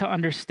harder to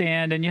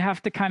understand, and you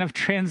have to kind of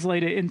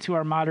translate it into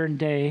our modern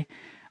day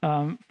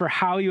for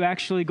how you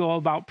actually go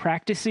about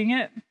practicing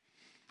it.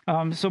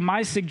 So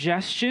my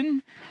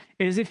suggestion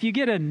is if you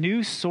get a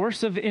new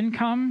source of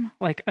income,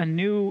 like a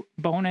new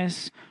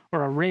bonus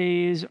or a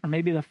raise, or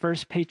maybe the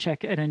first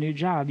paycheck at a new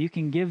job, you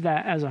can give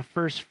that as a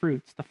first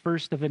fruits, the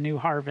first of a new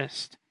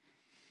harvest.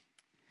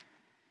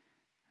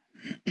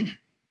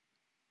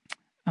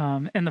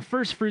 And the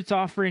first fruits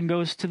offering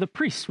goes to the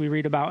priests we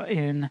read about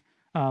in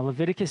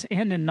Leviticus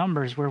and in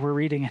Numbers, where we're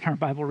reading in our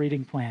Bible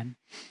reading plan.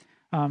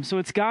 So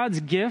it's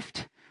God's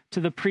gift to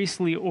the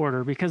priestly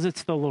order because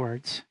it's the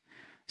Lord's.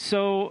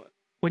 So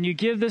when you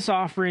give this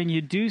offering,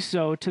 you do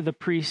so to the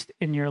priest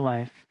in your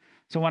life.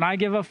 So when I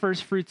give a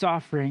first fruits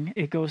offering,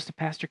 it goes to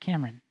Pastor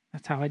Cameron.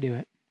 That's how I do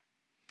it.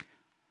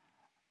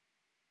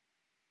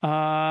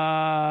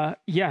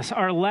 Yes,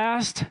 our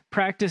last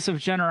practice of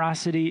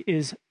generosity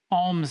is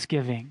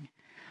almsgiving.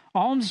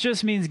 Alms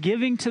just means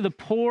giving to the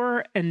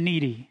poor and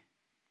needy.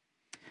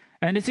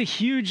 And it's a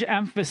huge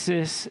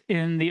emphasis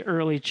in the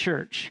early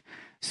church.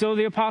 So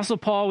the Apostle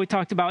Paul, we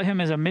talked about him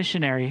as a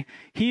missionary.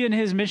 He and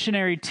his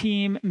missionary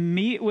team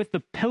meet with the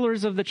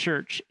pillars of the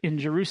church in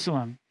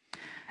Jerusalem.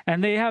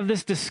 And they have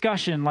this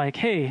discussion like,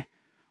 hey,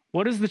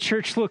 what does the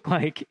church look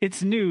like?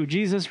 It's new.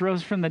 Jesus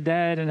rose from the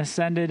dead and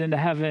ascended into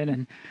heaven.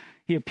 And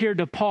he appeared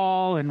to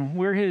Paul, and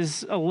we're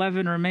his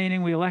 11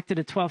 remaining. We elected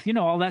a 12th. You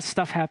know, all that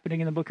stuff happening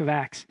in the book of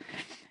Acts.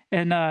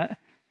 And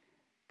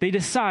they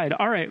decide,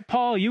 all right,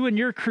 Paul, you and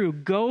your crew,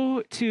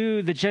 go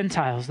to the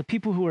Gentiles, the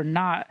people who are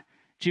not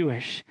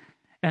Jewish.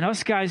 And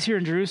us guys here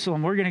in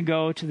Jerusalem, we're going to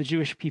go to the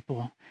Jewish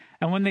people.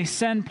 And when they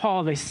send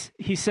Paul,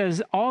 he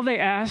says, all they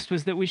asked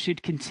was that we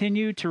should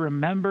continue to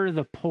remember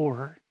the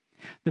poor,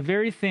 the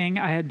very thing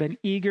I had been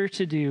eager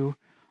to do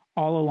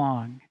all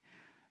along.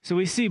 So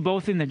we see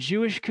both in the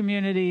Jewish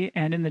community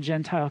and in the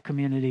Gentile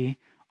community,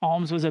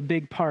 alms was a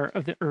big part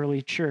of the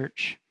early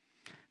church.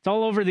 It's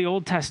all over the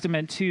Old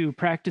Testament, too.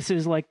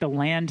 Practices like the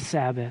land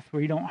Sabbath,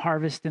 where you don't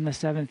harvest in the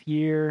seventh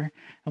year,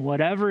 and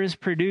whatever is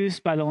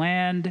produced by the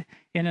land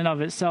in and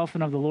of itself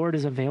and of the Lord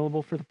is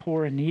available for the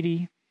poor and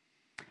needy.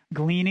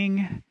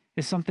 Gleaning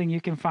is something you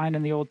can find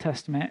in the Old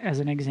Testament as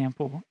an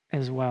example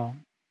as well.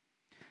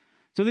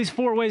 So these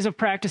 4 ways of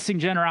practicing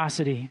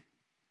generosity,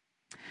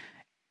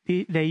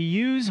 they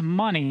use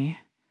money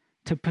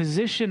to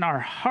position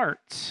our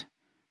hearts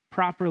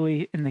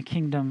properly in the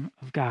kingdom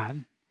of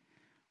God.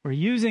 We're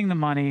using the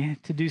money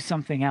to do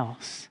something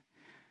else.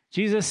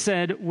 Jesus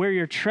said, where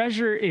your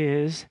treasure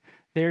is,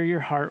 there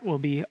your heart will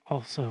be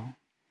also.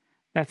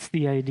 That's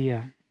the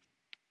idea.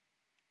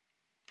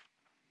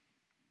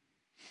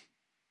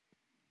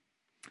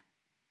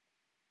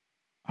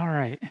 All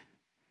right. So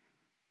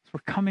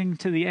we're coming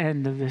to the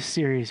end of this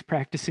series,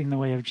 Practicing the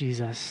Way of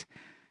Jesus.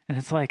 And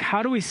it's like,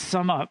 how do we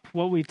sum up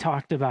what we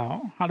talked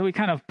about? How do we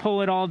kind of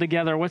pull it all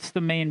together? What's the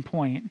main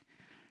point?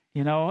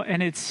 You know,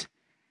 and it's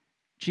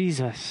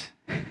Jesus.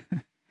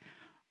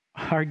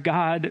 Our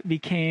God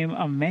became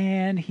a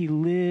man. He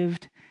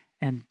lived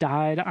and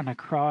died on a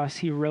cross.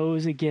 He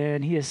rose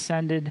again. He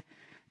ascended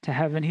to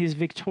heaven. He is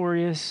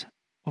victorious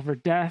over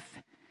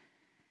death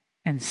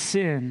and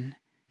sin.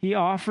 He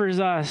offers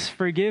us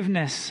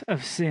forgiveness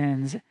of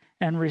sins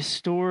and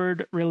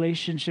restored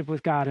relationship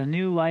with God, a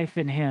new life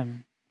in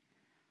him.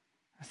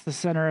 That's the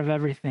center of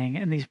everything.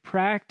 And these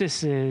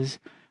practices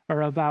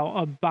are about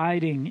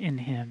abiding in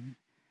him.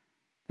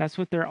 That's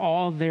what they're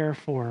all there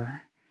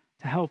for,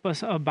 to help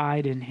us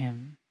abide in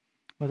him.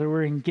 Whether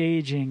we're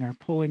engaging or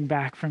pulling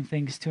back from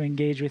things to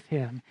engage with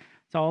him,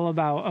 it's all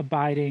about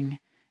abiding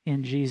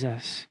in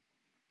Jesus.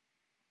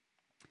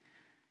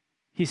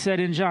 He said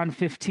in John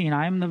 15,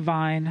 I am the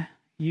vine,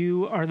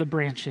 you are the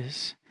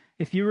branches.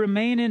 If you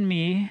remain in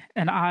me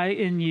and I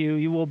in you,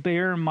 you will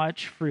bear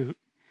much fruit.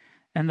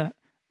 And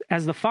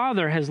as the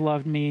Father has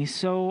loved me,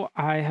 so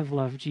I have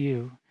loved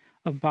you.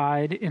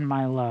 Abide in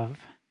my love.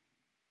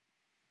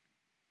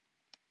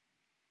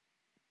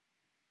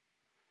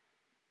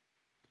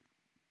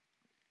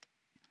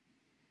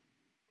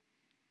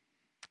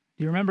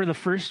 Do you remember the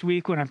first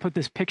week when I put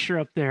this picture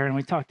up there and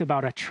we talked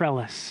about a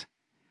trellis?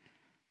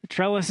 The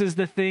trellis is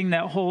the thing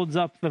that holds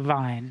up the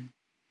vine.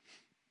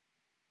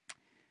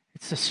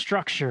 It's a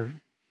structure.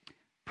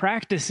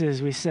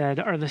 Practices, we said,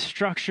 are the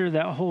structure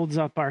that holds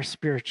up our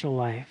spiritual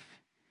life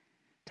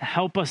to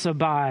help us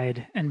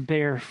abide and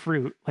bear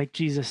fruit, like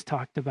Jesus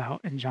talked about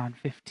in John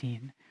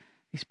 15.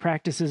 These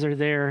practices are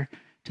there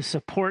to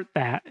support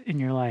that in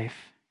your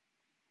life.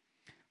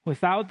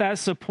 Without that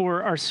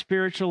support, our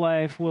spiritual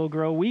life will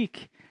grow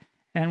weak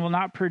and will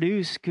not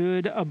produce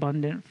good,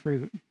 abundant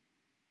fruit.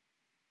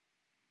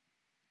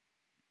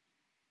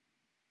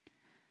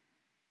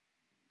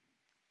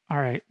 All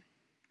right.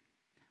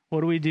 What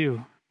do we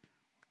do?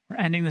 We're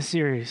ending the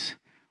series.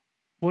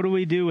 What do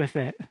we do with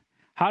it?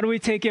 How do we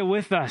take it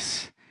with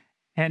us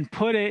and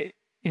put it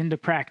into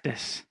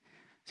practice?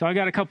 So I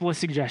got a couple of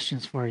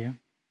suggestions for you.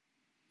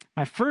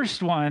 My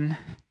first one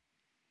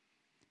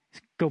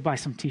is go buy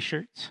some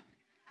t-shirts.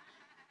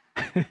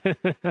 They're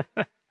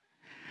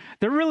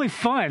really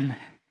fun.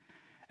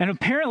 And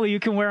apparently you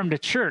can wear them to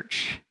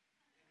church.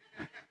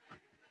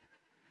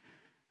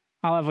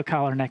 I'll have a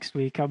collar next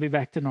week. I'll be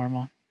back to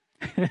normal.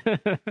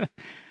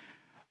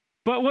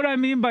 But what I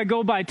mean by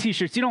go buy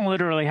t-shirts, you don't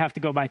literally have to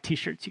go buy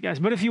t-shirts, you guys.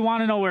 But if you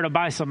want to know where to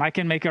buy some, I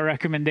can make a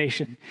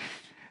recommendation.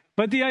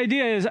 But the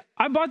idea is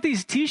I bought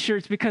these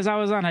t-shirts because I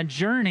was on a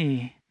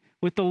journey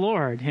with the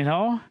Lord, you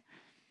know?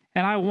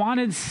 And I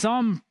wanted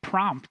some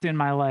prompt in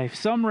my life,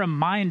 some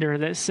reminder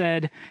that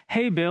said,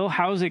 hey, Bill,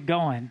 how's it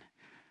going?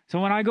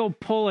 So when I go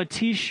pull a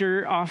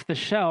t-shirt off the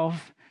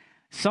shelf,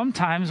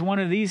 sometimes one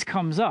of these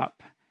comes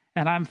up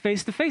and I'm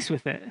face to face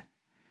with it.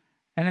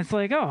 And it's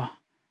like, oh,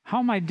 how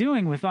am I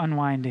doing with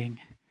unwinding?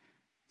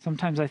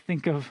 Sometimes I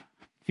think of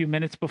a few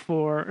minutes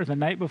before or the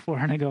night before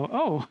and I go,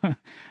 oh,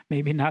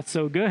 maybe not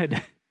so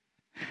good.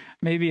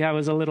 Maybe I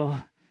was a little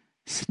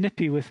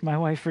snippy with my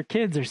wife or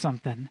kids or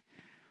something.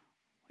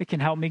 It can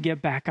help me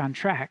get back on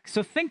track.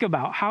 So think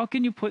about how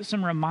can you put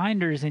some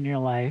reminders in your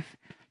life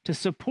to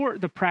support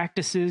the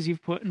practices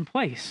you've put in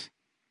place.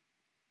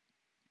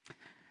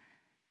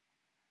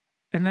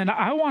 And then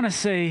I want to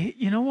say,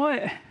 you know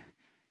what?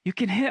 You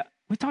can hit,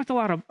 we talked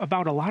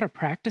about a lot of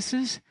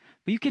practices,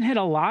 but you can hit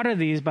a lot of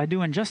these by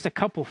doing just a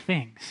couple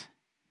things.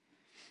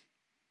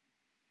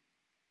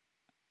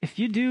 If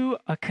you do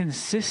a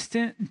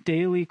consistent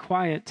daily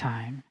quiet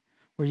time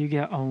where you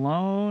get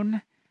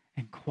alone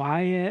and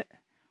quiet,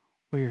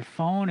 where your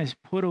phone is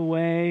put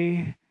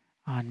away,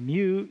 on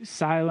mute,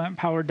 silent,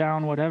 powered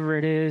down, whatever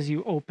it is,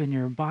 you open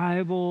your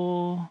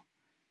Bible,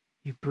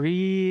 you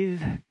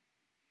breathe,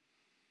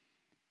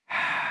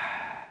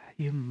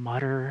 you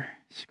mutter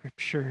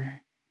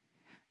scripture,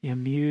 you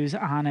muse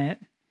on it,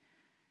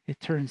 it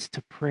turns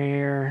to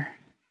prayer,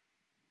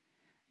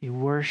 you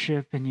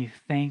worship and you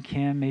thank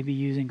him, maybe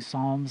using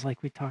Psalms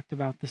like we talked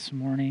about this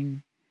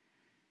morning.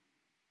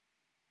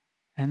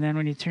 And then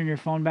when you turn your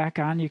phone back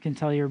on, you can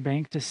tell your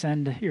bank to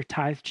send your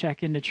tithe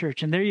check into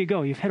church. And there you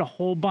go. You've hit a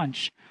whole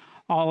bunch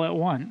all at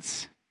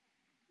once.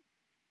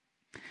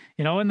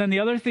 You know, and then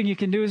the other thing you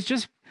can do is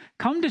just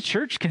come to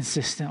church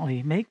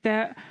consistently. Make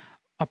that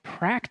a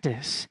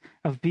practice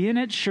of being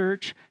at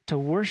church to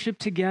worship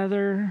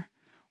together.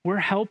 We're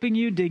helping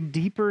you dig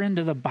deeper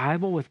into the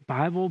Bible with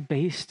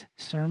Bible-based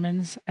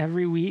sermons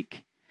every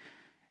week.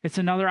 It's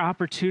another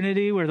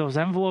opportunity where those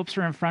envelopes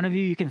are in front of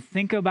you. You can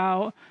think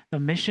about the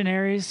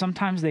missionaries.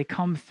 Sometimes they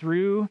come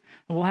through.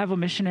 And we'll have a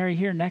missionary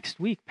here next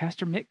week.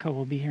 Pastor Mitko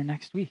will be here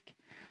next week.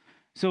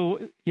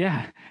 So,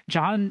 yeah,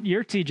 John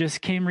Yurti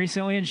just came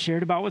recently and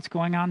shared about what's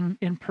going on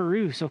in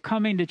Peru. So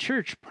coming to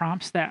church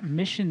prompts that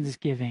missions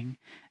giving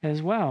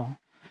as well.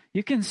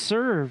 You can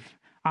serve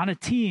on a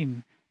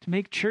team to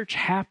make church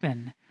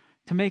happen,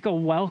 to make a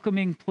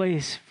welcoming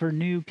place for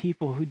new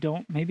people who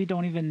maybe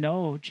don't even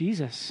know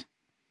Jesus.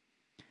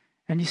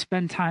 And you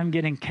spend time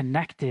getting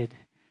connected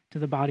to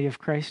the body of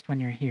Christ when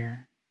you're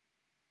here.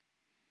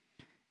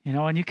 You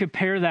know, and you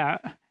compare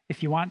that,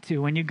 if you want to,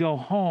 when you go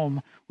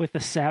home with the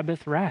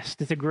Sabbath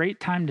rest. It's a great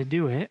time to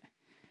do it.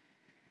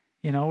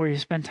 You know, where you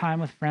spend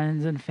time with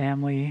friends and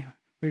family.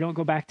 We don't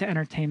go back to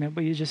entertainment,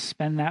 but you just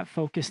spend that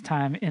focused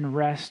time in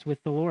rest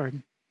with the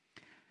Lord.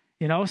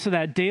 You know, so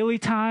that daily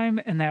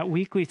time and that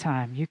weekly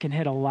time, you can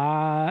hit a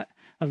lot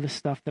of the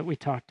stuff that we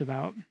talked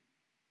about.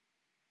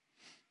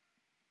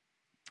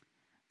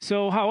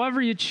 So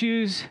however you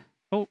choose,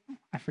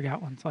 I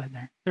forgot one slide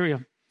there. There we go.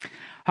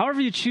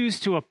 However you choose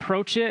to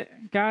approach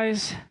it,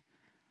 guys,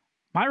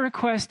 my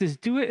request is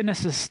do it in a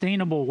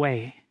sustainable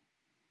way.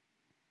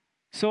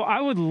 So I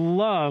would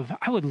love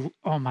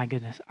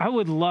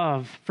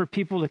for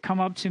people to come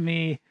up to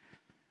me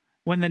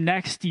when the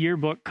next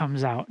yearbook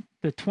comes out,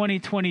 the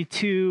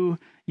 2022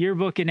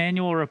 yearbook and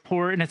annual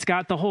report, and it's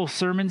got the whole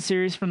sermon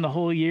series from the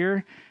whole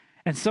year.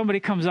 and somebody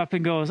comes up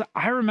and goes,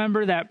 I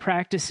remember that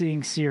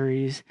practicing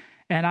series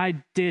and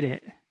I did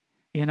it.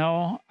 You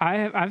know,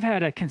 I've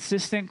had a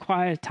consistent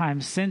quiet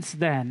time since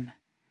then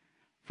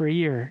for a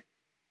year,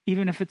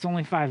 even if it's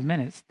only 5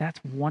 minutes. That's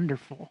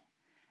wonderful.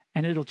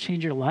 And it'll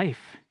change your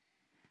life.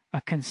 A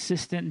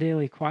consistent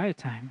daily quiet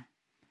time.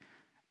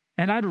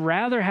 And I'd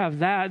rather have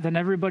that than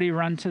everybody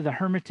run to the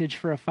Hermitage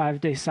for a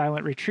 5-day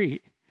silent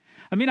retreat.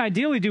 I mean,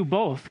 ideally do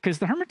both, because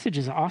the Hermitage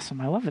is awesome.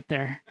 I love it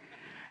there.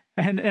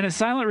 And a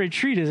silent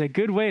retreat is a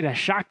good way to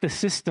shock the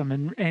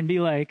system and be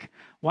like,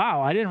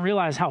 wow, I didn't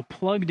realize how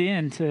plugged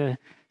into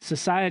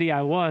society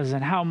I was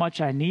and how much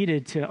I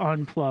needed to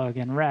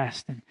unplug and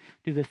rest and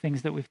do the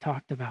things that we've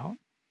talked about.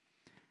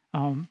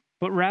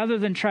 But rather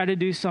than try to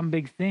do some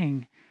big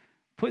thing,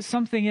 put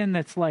something in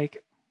that's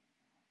like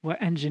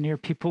what engineer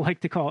people like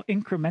to call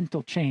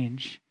incremental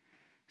change.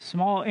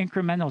 Small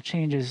incremental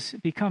changes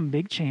become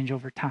big change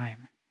over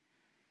time.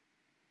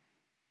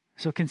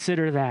 So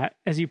consider that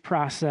as you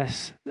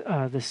process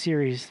the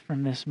series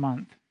from this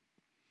month.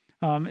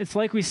 It's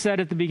like we said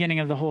at the beginning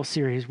of the whole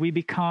series, we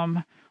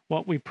become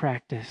what we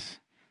practice.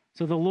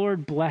 So the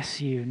Lord bless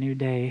you, New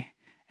Day,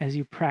 as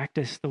you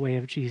practice the way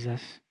of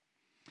Jesus.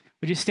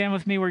 Would you stand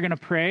with me? We're going to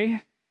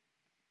pray.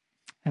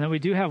 And then we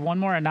do have one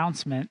more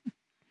announcement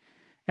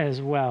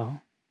as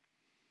well.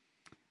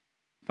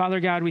 Father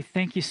God, we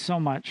thank you so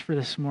much for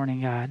this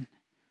morning, God,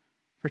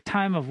 for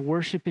time of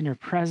worship in your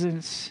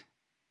presence,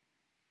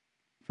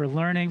 for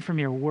learning from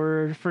your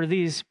word, for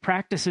these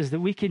practices that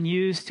we can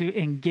use to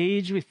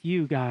engage with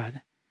you,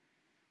 God,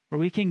 where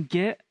we can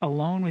get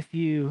alone with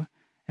you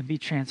and be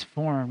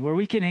transformed, where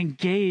we can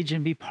engage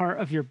and be part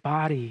of your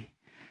body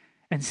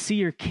and see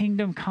your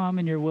kingdom come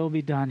and your will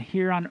be done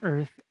here on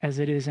earth as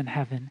it is in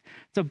heaven.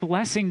 It's a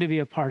blessing to be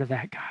a part of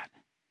that, God.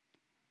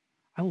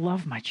 I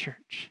love my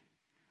church.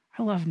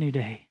 I love New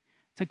Day.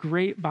 It's a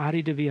great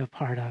body to be a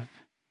part of.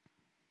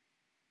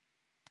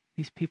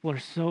 These people are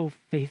so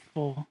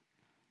faithful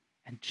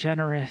and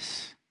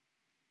generous.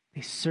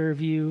 They serve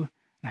you,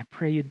 and I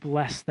pray you'd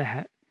bless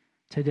that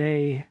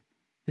today,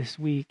 this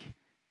week,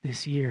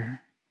 this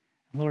year.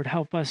 Lord,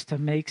 help us to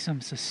make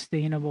some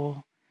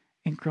sustainable,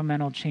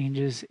 incremental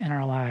changes in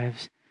our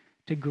lives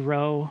to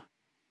grow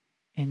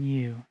in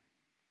you.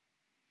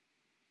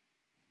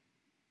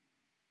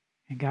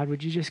 And God,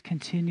 would you just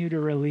continue to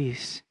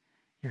release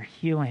your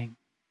healing?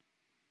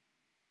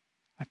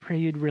 I pray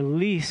you'd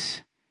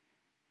release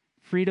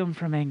freedom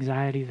from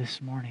anxiety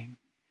this morning.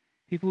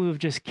 People who have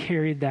just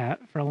carried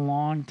that for a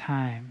long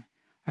time,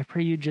 I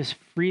pray you'd just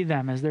free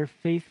them as they're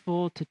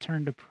faithful to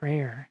turn to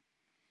prayer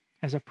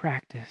as a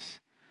practice.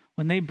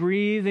 When they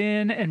breathe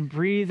in and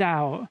breathe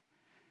out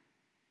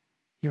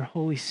your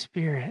Holy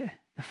Spirit,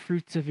 the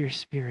fruits of your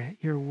Spirit,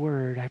 your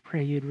word, I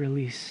pray you'd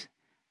release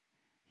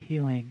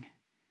healing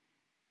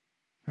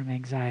from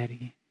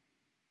anxiety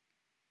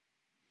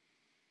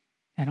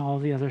and all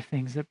the other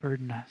things that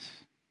burden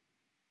us.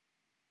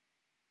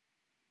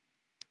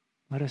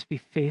 Let us be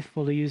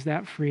faithful to use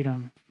that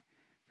freedom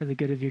for the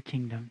good of your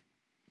kingdom.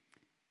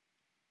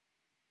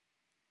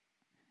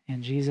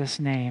 In Jesus'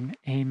 name,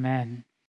 amen.